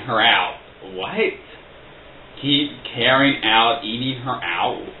 eating her out. What? Keep carrying out, eating her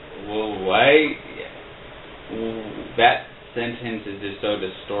out? Well, what? That sentence is just so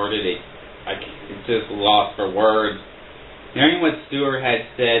distorted, it's just lost for words. Hearing what Stuart had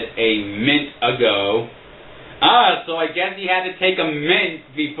said a minute ago, so I guess he had to take a mint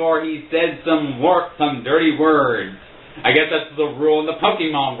before he said some dirty words. I guess that's the rule in the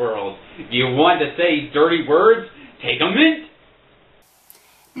Pokemon world. If you want to say dirty words, take a mint.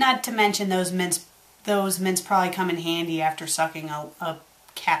 Not to mention those mints probably come in handy after sucking a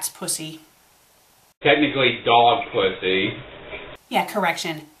cat's pussy. Technically dog pussy. Yeah,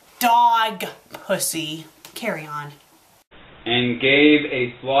 correction. Dog pussy. Carry on. And gave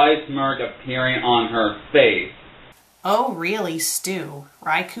a sly smirk appearing on her face. Oh, really, Stu?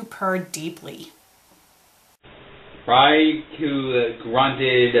 Raikou purred deeply. Raikou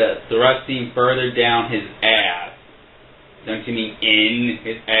grunted, thrusting further down his ass. Don't you mean in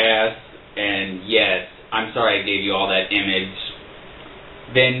his ass? And yes, I'm sorry I gave you all that image.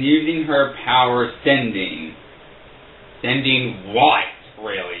 Then using her power, sending. Sending what,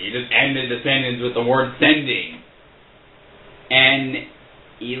 really? You just ended the sentence with the word sending. An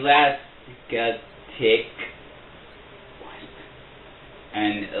elastic.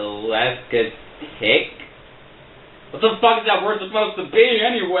 An elastic? What the fuck is that word supposed to be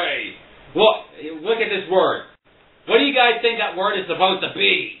anyway? Look at this word. What do you guys think that word is supposed to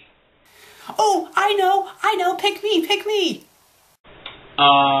be? Oh, I know, pick me.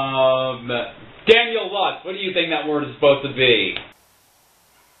 Daniel Lutz, what do you think that word is supposed to be?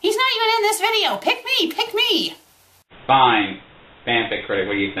 He's not even in this video, pick me. Fine. FanFic Critic,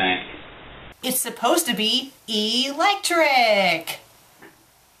 what do you think? It's supposed to be electric.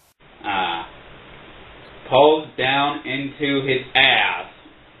 Pulls down into his ass.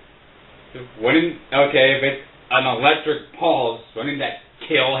 If it's an electric pulse, wouldn't that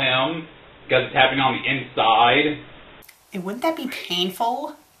kill him? Because it's happening on the inside. And wouldn't that be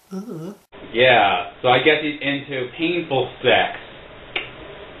painful? Ooh. Yeah, so I guess he's into painful sex.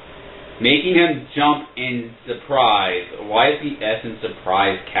 making him jump in surprise. Why is the S in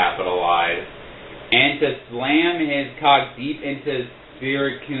surprise capitalized? And to slam his cock deep into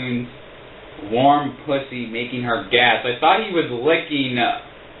Syracuse warm pussy, making her gasp. I thought he was licking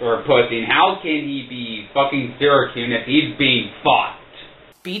her pussy, and how can he be fucking Syracuse if he's being fucked?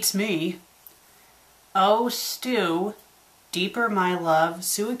 Beats me. Oh, Stu, deeper my love,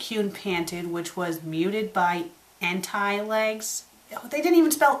 Suicune panted, which was muted by anti-legs. Oh, they didn't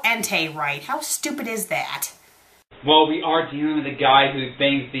even spell ente right. How stupid is that? Well, we are dealing with a guy who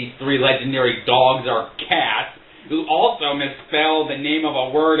thinks these 3 legendary dogs are cats, who also misspelled the name of a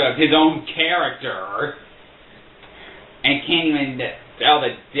word of his own character, and can't even spell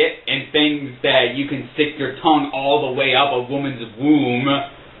the dip in things that you can stick your tongue all the way up a woman's womb.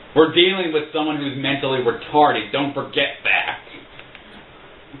 We're dealing with someone who's mentally retarded, don't forget that.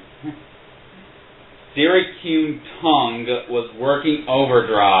 Syracuse tongue was working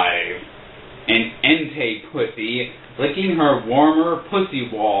overdrive. An Entei pussy, licking her warmer pussy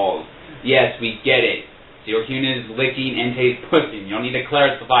walls. Yes, we get it. Syracuse is licking Entei's pussy. You don't need to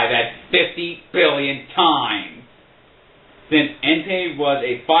clarify that 50 billion times. Since Entei was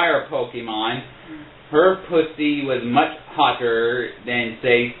a fire Pokemon, her pussy was much hotter than,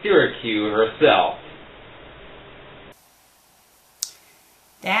 say, Syracuse herself.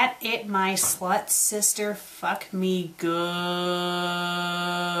 That it, my slut sister, fuck me good.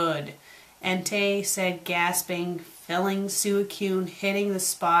 Entei said, gasping, filling Suicune, hitting the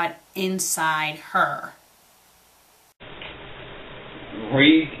spot inside her.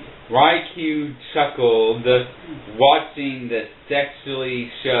 Raikou chuckled, watching the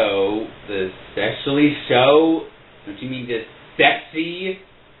sexually show. The sexually show? Don't you mean just sexy?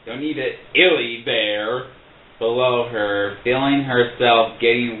 Don't need an illy there below her, feeling herself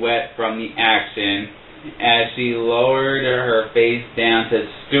getting wet from the action as she lowered her face down to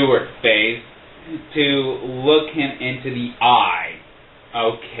Stuart's face to look him into the eye.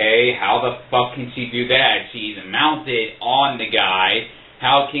 Okay, how the fuck can she do that? She's mounted on the guy.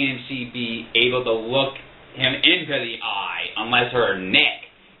 How can she be able to look him into the eye unless her neck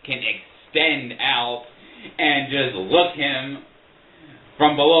can extend out and just look him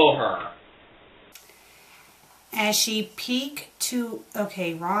from below her? As she peeked to,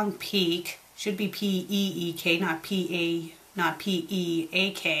 okay, wrong peek, should be P-E-E-K, not P-A, not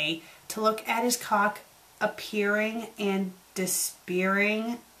P-E-A-K, to look at his cock appearing and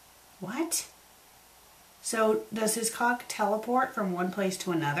despairing. What? So does his cock teleport from one place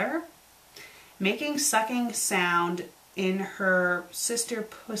to another? Making sucking sound in her sister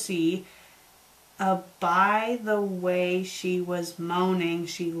pussy. By the way she was moaning,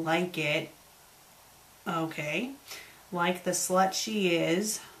 she like it. Okay. Like the slut she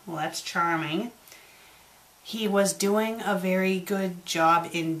is. Well, that's charming. He was doing a very good job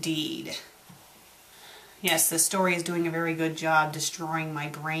indeed. Yes, the story is doing a very good job destroying my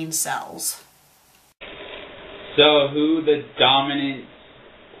brain cells. So who the dominant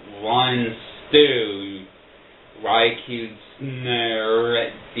one, Stu? Raikou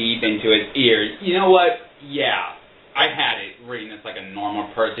snare deep into his ears. You know what? Yeah, I had it reading this like a normal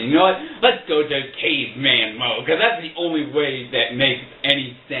person. You know what? Let's go to caveman mode, because that's the only way that makes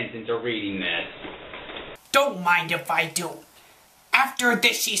any sense into reading this. Don't mind if I do. After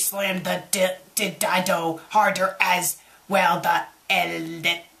this, she slammed the dido harder as well, the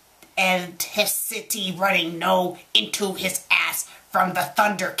electricity running no into his ass from the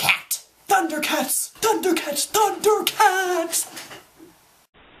Thundercat. Thundercats! Thundercats! Thundercats!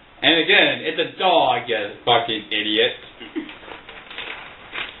 And again, it's a dog, you fucking idiot.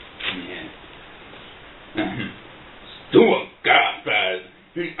 Stuart gasped.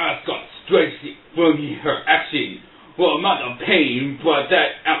 He asked straight from her action. Well, not a pain, but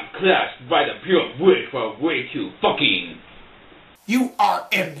that outclassed by the pure wit for way too fucking. You are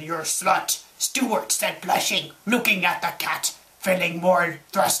your slut, Stuart said, blushing, looking at the cat, feeling more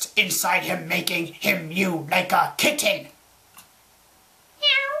thrust inside him, making him mew like a kitten.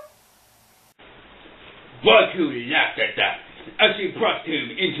 Meow. Raikou laughed at that as she thrust him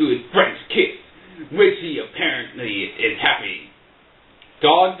into his French kiss, which he apparently is happy.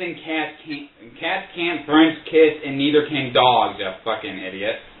 Dogs and cats can't French kiss, and neither can dogs, you fucking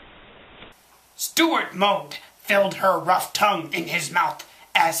idiot. Stuart moaned, filled her rough tongue in his mouth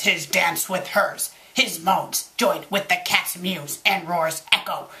as his dance with hers. His moans joined with the cat's mews and roars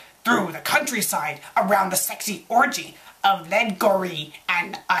echo through the countryside around the sexy orgy of Ledgory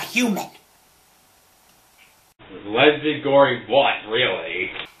and a human. Ledgory what,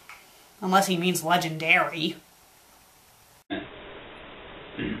 really? Unless he means legendary.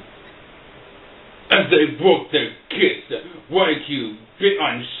 As they broke their kiss, YQ bit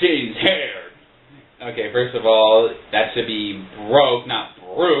on Shane's hair. Okay, first of all, that should be broke, not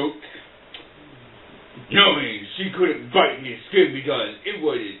broke. Knowing she couldn't bite his skin because it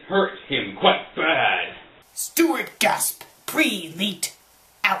would hurt him quite bad. Stuart gasped, pre-leaked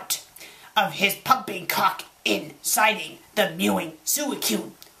out of his pumping cock inciting the mewing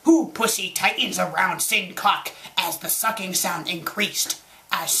Suicune, who pussy tightens around Sin cock as the sucking sound increased,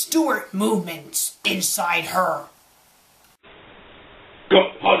 as Stuart movements inside her.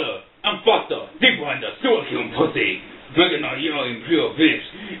 Got hotter and faster, deeper in the Suicune pussy, making her yell in pure bliss,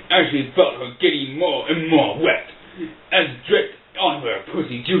 as she felt her getting more and more wet, as dripped on her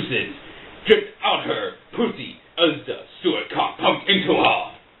pussy juices, dripped out her pussy as the Stuart cock pumped into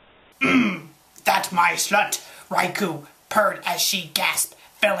her. That my slut, Raikou purred as she gasped,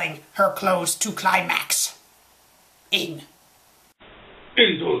 filling her clothes to climax. Into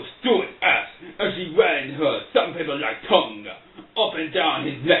Stuart's ass as she ran her sandpaper-like tongue up and down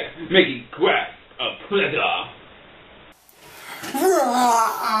his neck, making grasp a pleasure.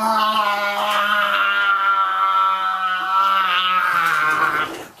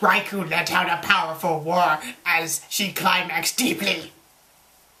 Raikou let out a powerful roar as she climaxed deeply.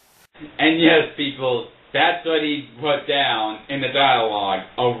 And yes, people, that's what he put down in the dialogue.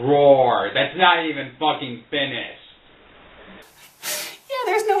 A roar. That's not even fucking finished. Yeah,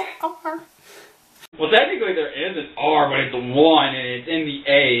 there's no R. Well, technically there is an R, but it's a 1, and it's in the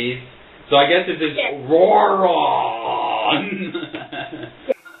A's. So I guess it's just roar on.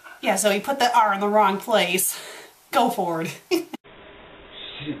 Yeah, so he put the R in the wrong place. Go forward.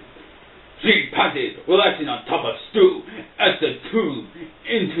 She panted, relaxing on top of Stu, as the tube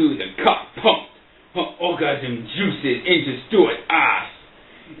into the cock pumped her orgasm juices into Stuart's ass,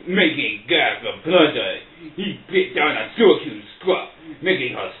 making gasp of pleasure. He bit down on Suicune's scruff,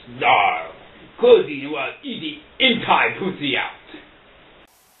 making her snarl, closing while eating entire pussy out.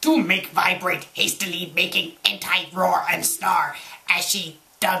 To make vibrate, hastily making anti-roar and snarl as she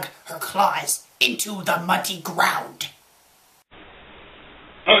dug her claws into the muddy ground.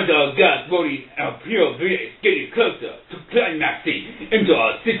 Under gas rolling a pure bliss, getting closer to climaxing into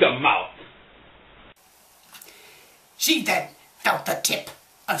her sister mouth. She then felt the tip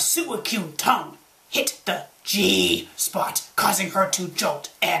of Suicune's tongue hit the G spot, causing her to jolt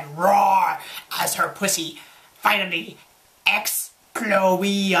and roar as her pussy finally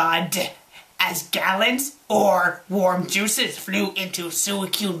exploded as gallons or warm juices flew into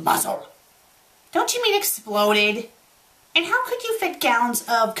Suicune's muzzle. Don't you mean exploded? And how could you fit gallons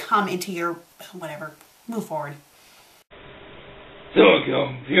of cum into your... whatever. Move forward.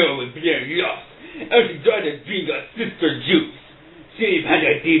 Suicune pure with being lost as she tried to drink her sister juice. She had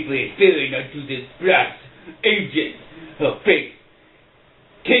a deeply feeling her juices splash agent her face,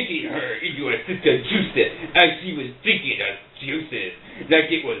 taking her into her sister's juices as she was drinking her juices like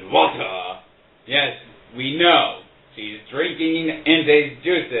it was water. Yes, we know. She's drinking Entei's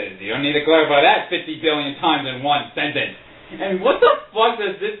juices. You don't need to clarify that 50 billion times in one sentence. And what the fuck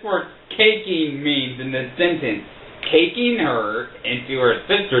does this word caking mean in this sentence? Caking her into her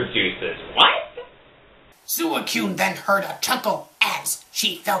sister juices. What? Suicune then heard a chuckle as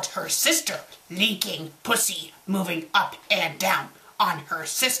she felt her sister leaking pussy moving up and down on her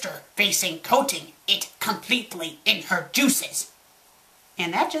sister facing, coating it completely in her juices.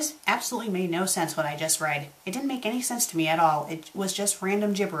 And that just absolutely made no sense what I just read. It didn't make any sense to me at all. It was just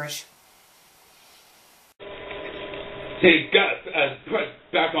random gibberish. She gasped and pressed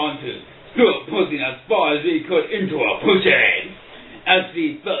back onto, still pushing as far as he could into her pussy, as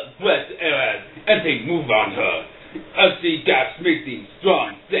she felt breath air as they moved on her, as she gasped making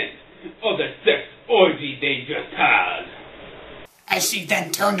strong sense of the sex orgy they just had. As she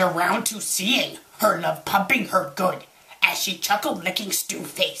then turned around to seeing her love pumping her good, as she chuckled, licking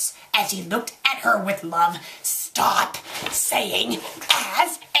Stu's face, as he looked at her with love. Stop saying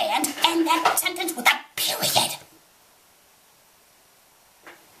as and that sentence with a period.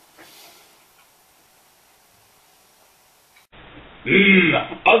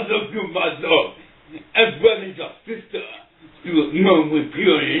 I love you, my love, as well as your sister, to a moment with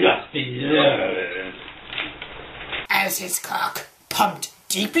pure lust and love. As his cock pumped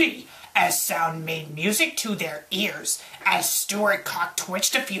deeply, as sound made music to their ears, as Stuart cock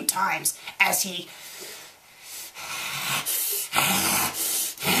twitched a few times, as he...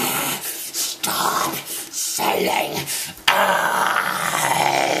 Stop saying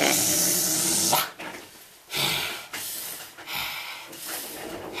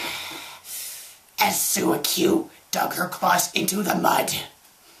as Suicune dug her claws into the mud.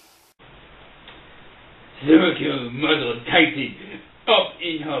 Suicune muzzle tightened up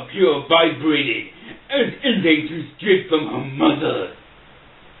in her pure vibrating and indented straight from her mother.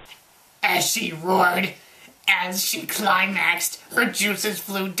 As she roared, as she climaxed, her juices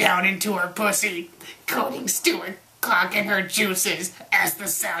flew down into her pussy, coating Stuart cock in her juices as the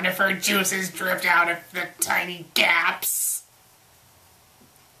sound of her juices dripped out of the tiny gaps.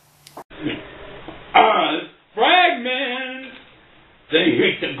 Fragments! They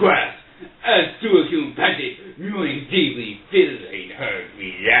hit the grass as Suicune panted, mewing deeply, feeling her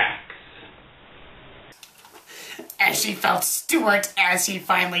relax. As she felt Stuart as he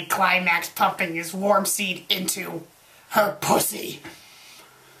finally climaxed, pumping his warm seed into her pussy.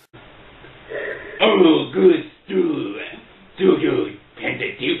 Oh, good Stuart. Suicune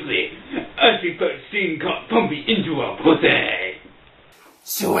panted deeply as she felt seeing cock pumping into her pussy.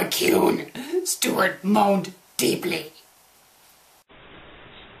 Suicune, Stuart moaned deeply.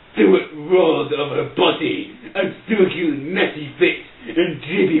 Stuart rolled over her body and Suicune's messy face and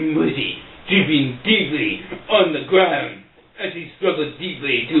dripping mushy, dripping deeply on the ground as she struggled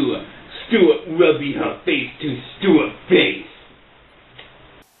deeply to Stuart, rubbing her face to Stuart's face.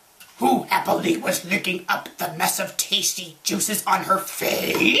 Who happily was licking up the mess of tasty juices on her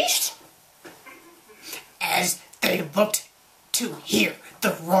face? As they looked to hear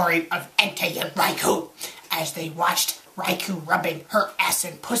the roaring of Entei and Raikou, as they watched Raikou rubbing her ass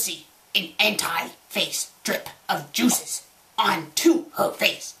and pussy in Entei face drip of juices onto her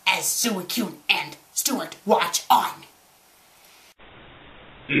face as Suicune and Stuart watch on.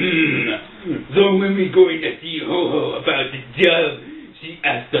 So when we going to see Ho-Ho about the job she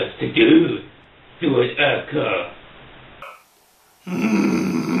asked us to do? Stuart asked her.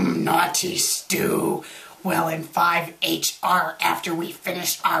 Naughty Stu. Well, in 5HR, after we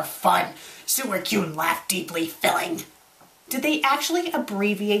finished our fun, Suicune laughed deeply, filling. Did they actually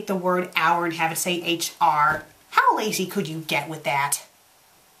abbreviate the word hour and have it say HR? How lazy could you get with that?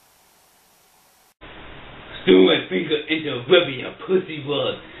 Stuart fingered into rubbing her pussy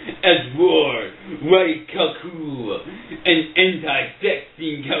was as roar, right cuckoo, and anti-sex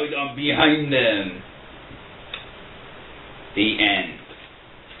scene carried on behind them. The end.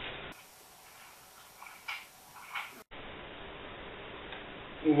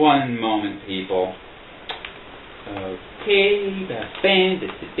 One moment, people. Okay,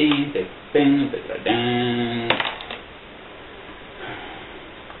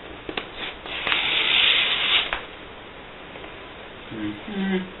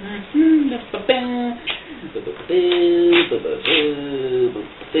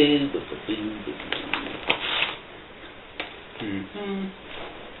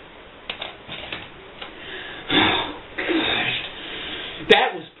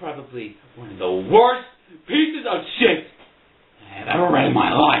 that was probably one of the worst pieces of shit I've ever read in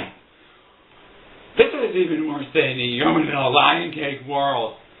my life. This was even worse than the Young Lion Cake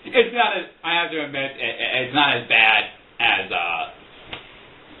world. It's not as, I have to admit, it's not as bad as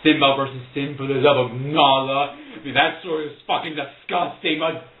Simba versus Sin for the love of Nala. I mean, that story was fucking disgusting,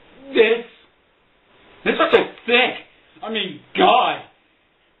 but this was so sick. I mean, God,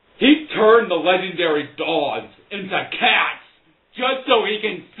 he turned the legendary dogs into cats just so he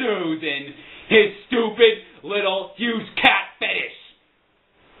can soothe in his stupid little huge cat fetish.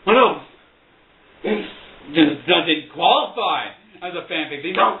 Oh no, this just doesn't qualify as a fanfic.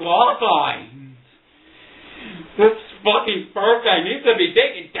 These don't qualify. This fucking perfect needs to be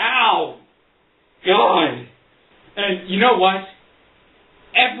taken down. God. And you know what?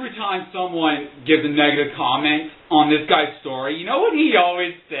 Every time someone gives a negative comment on this guy's story, you know what he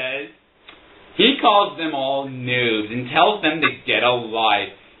always says? He calls them all noobs and tells them to get a life.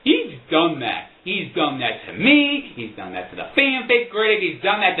 He's done that. He's done that to me. He's done that to the FanFic Critic. He's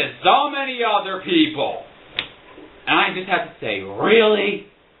done that to so many other people. And I just have to say, really?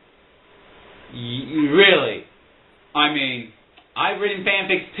 Really? I mean, I've written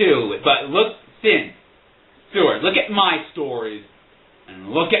fanfics too, but look, Stuart, look at my stories and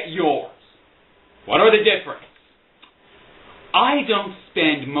look at yours. What are the differences? I don't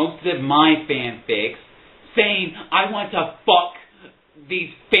spend most of my fanfics saying I want to fuck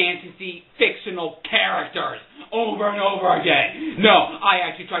these fantasy fictional characters over and over again. No, I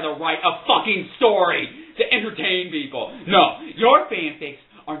actually try to write a fucking story to entertain people. No, your fanfics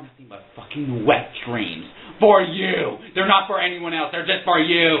are nothing but fucking wet dreams for you. They're not for anyone else. They're just for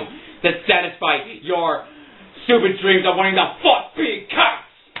you to satisfy your stupid dreams of wanting to fuck big cats.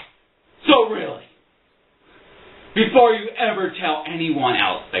 So really, before you ever tell anyone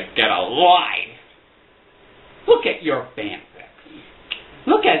else to get a life, look at your fanfics.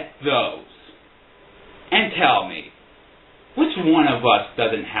 Look at those. And tell me, which one of us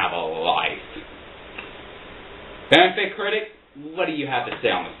doesn't have a life? FanFic Critic, what do you have to say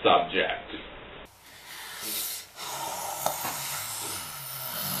on the subject?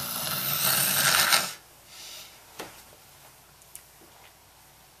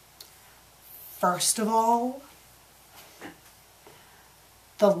 First of all,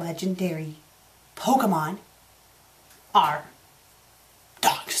 the legendary Pokemon are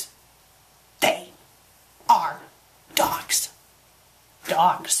dogs. They are dogs.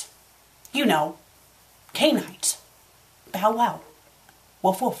 Dogs. You know, canines. Bow wow.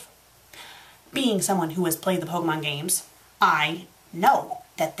 Woof woof. Being someone who has played the Pokemon games, I know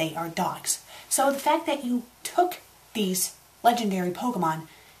that they are dogs. So the fact that you took these legendary Pokemon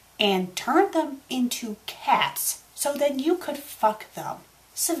and turned them into cats so that you could fuck them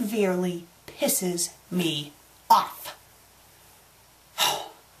severely pisses me off.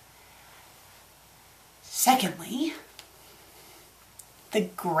 Secondly, the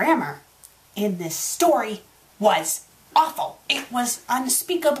grammar in this story was awful. It was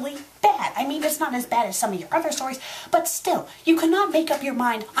unspeakably bad. I mean, it's not as bad as some of your other stories, but still, you could not make up your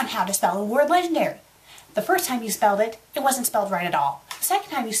mind on how to spell the word legendary. The first time you spelled it, it wasn't spelled right at all. The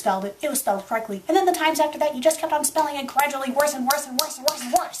second time you spelled it, it was spelled correctly. And then the times after that, you just kept on spelling it gradually worse and worse and worse and worse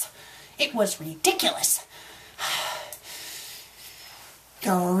and worse. It was ridiculous.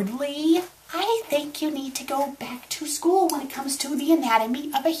 Thirdly, I think you need to go back to school when it comes to the anatomy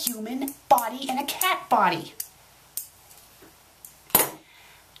of a human body and a cat body.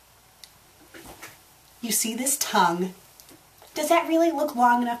 You see this tongue? Does that really look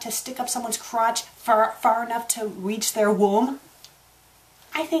long enough to stick up someone's crotch far enough to reach their womb?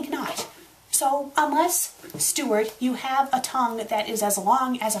 I think not. So, unless, Stuart, you have a tongue that is as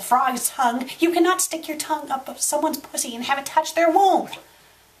long as a frog's tongue, you cannot stick your tongue up someone's pussy and have it touch their womb.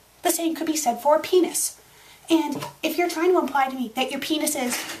 The same could be said for a penis. And if you're trying to imply to me that your penis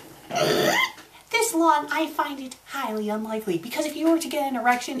is this long, I find it highly unlikely. Because if you were to get an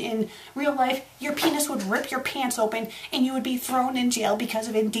erection in real life, your penis would rip your pants open and you would be thrown in jail because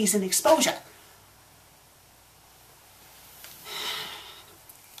of indecent exposure.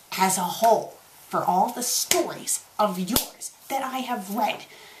 As a whole, for all the stories of yours that I have read,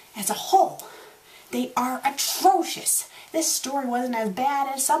 as a whole, they are atrocious. This story wasn't as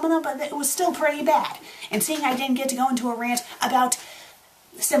bad as some of them, but it was still pretty bad. And seeing I didn't get to go into a rant about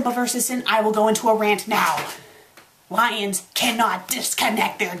Simba versus Sin, I will go into a rant now. Lions cannot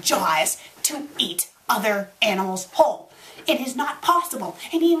disconnect their jaws to eat other animals whole. It is not possible.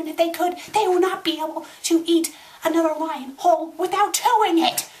 And even if they could, they will not be able to eat another lion whole without chewing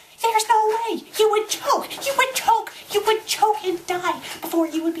it. There's no way. You would choke. You would choke. You would choke and die before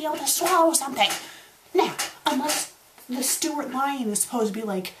you would be able to swallow something. Now, unless the Stuart lion is supposed to be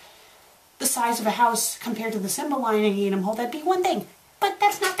like the size of a house compared to the Simba lion and eat him whole, that'd be one thing. But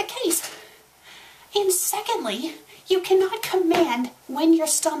that's not the case. And secondly, you cannot command when your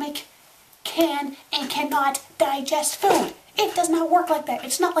stomach can and cannot digest food. It does not work like that.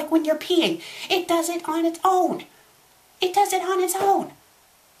 It's not like when you're peeing. It does it on its own. It does it on its own.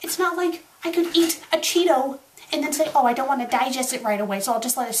 It's not like I could eat a Cheeto and then say, oh, I don't want to digest it right away, so I'll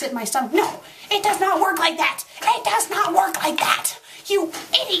just let it sit in my stomach. No, it does not work like that. It does not work like that. You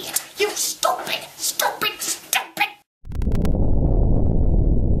idiot. You stupid, stupid, stupid.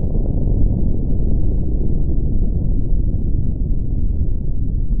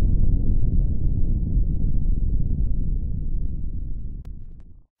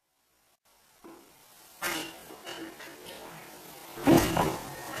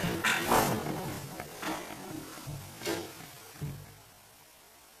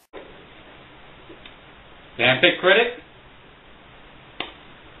 FanFic Critic?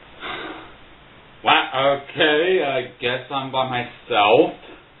 Wow, okay, I guess I'm by myself.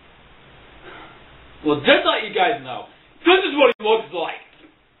 Well, just to let you guys know, this is what he looks like.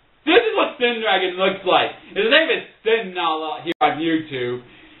 This is what Sindragon looks like. His name is Sindragon here on YouTube.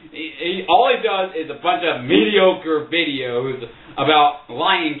 All he does is a bunch of mediocre videos about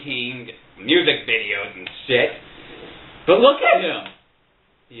Lion King, music videos and shit. But look at him.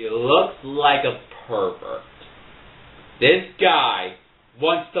 He looks like a pervert. This guy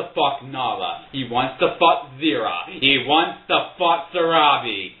wants to fuck Nala. He wants to fuck Zira. He wants to fuck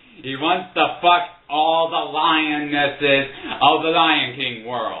Sarabi. He wants to fuck all the lionesses of the Lion King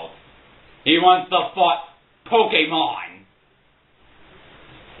world. He wants to fuck Pokemon.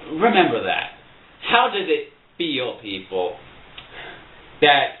 Remember that. How does it feel, people,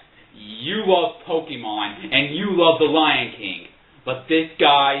 that you love Pokemon and you love the Lion King, but this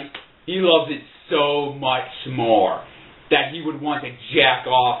guy, he loves it so much more that he would want to jack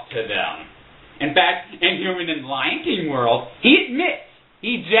off to them. In fact, in Human and Lion King world, he admits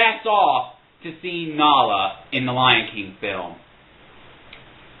he jacks off to seeing Nala in the Lion King film.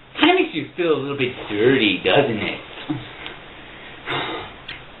 Kind of makes you feel a little bit dirty, doesn't it?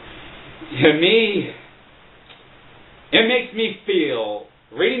 To me, it makes me feel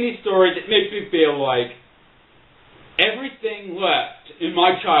reading these stories, it makes me feel like everything left in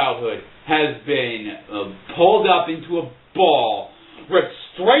my childhood has been pulled up into a ball, ripped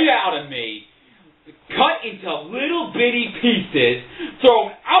straight out of me, cut into little bitty pieces,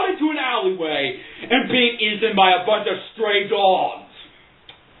 thrown out into an alleyway, and being eaten by a bunch of stray dogs.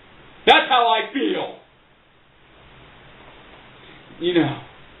 That's how I feel. You know.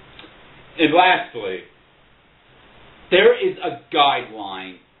 And lastly, there is a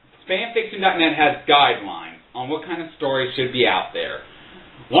guideline. Fanfiction.net has guidelines on what kind of stories should be out there.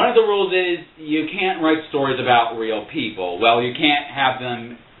 One of the rules is you can't write stories about real people. Well, you can't have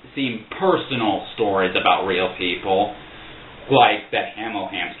them seem personal stories about real people, like that Hamo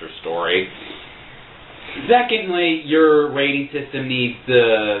hamster story. Secondly, your rating system needs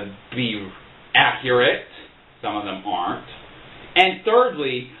to be accurate. Some of them aren't. And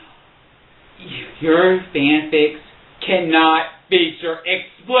thirdly, your fanfics cannot feature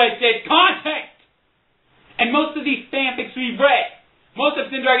explicit content. And most of these fanfics we've read, most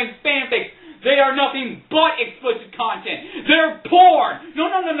of Sindragon's fanfics, they are nothing but explicit content. They're porn. No,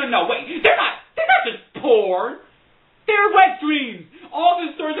 wait. They're not just porn. They're wet dreams. All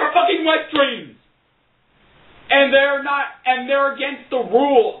the stories are fucking wet dreams. And they're against the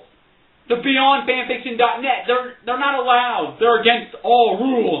rules. The Beyond Fanfiction.net, they're not allowed. They're against all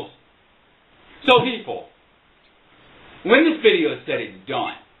rules. So people, when this video is said and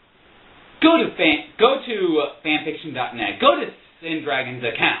done, go to fanfiction.net, go to Sindragon's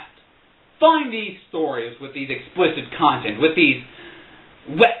account, find these stories with these explicit content, with these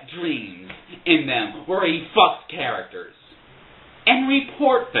wet dreams in them, where he fucks characters, and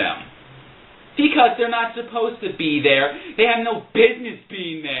report them. Because they're not supposed to be there. They have no business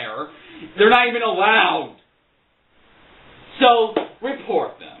being there. They're not even allowed. So,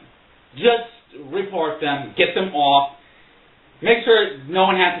 report them. Just report them. Get them off. Make sure no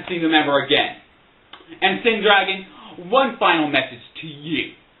one has to see them ever again. And Sindragon, one final message to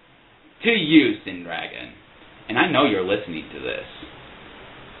you. To you, Sindragon. And I know you're listening to this.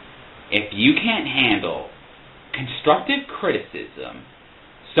 If you can't handle constructive criticism,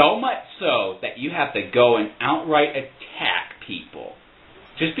 so much so that you have to go and outright attack people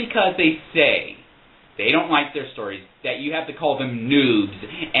just because they say they don't like their stories, that you have to call them noobs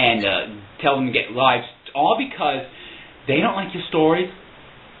and tell them to get lives, all because they don't like your stories,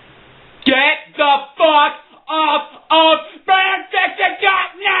 get the fuck off of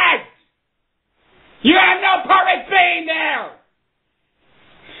fanfiction.net! You have no purpose being there!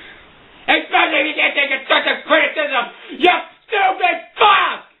 Especially if you can't take constructive criticism, you stupid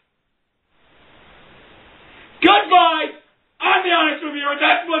fuck! Goodbye! I'm the honest reviewer,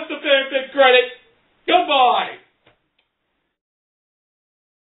 that's what's the FanFic Critic.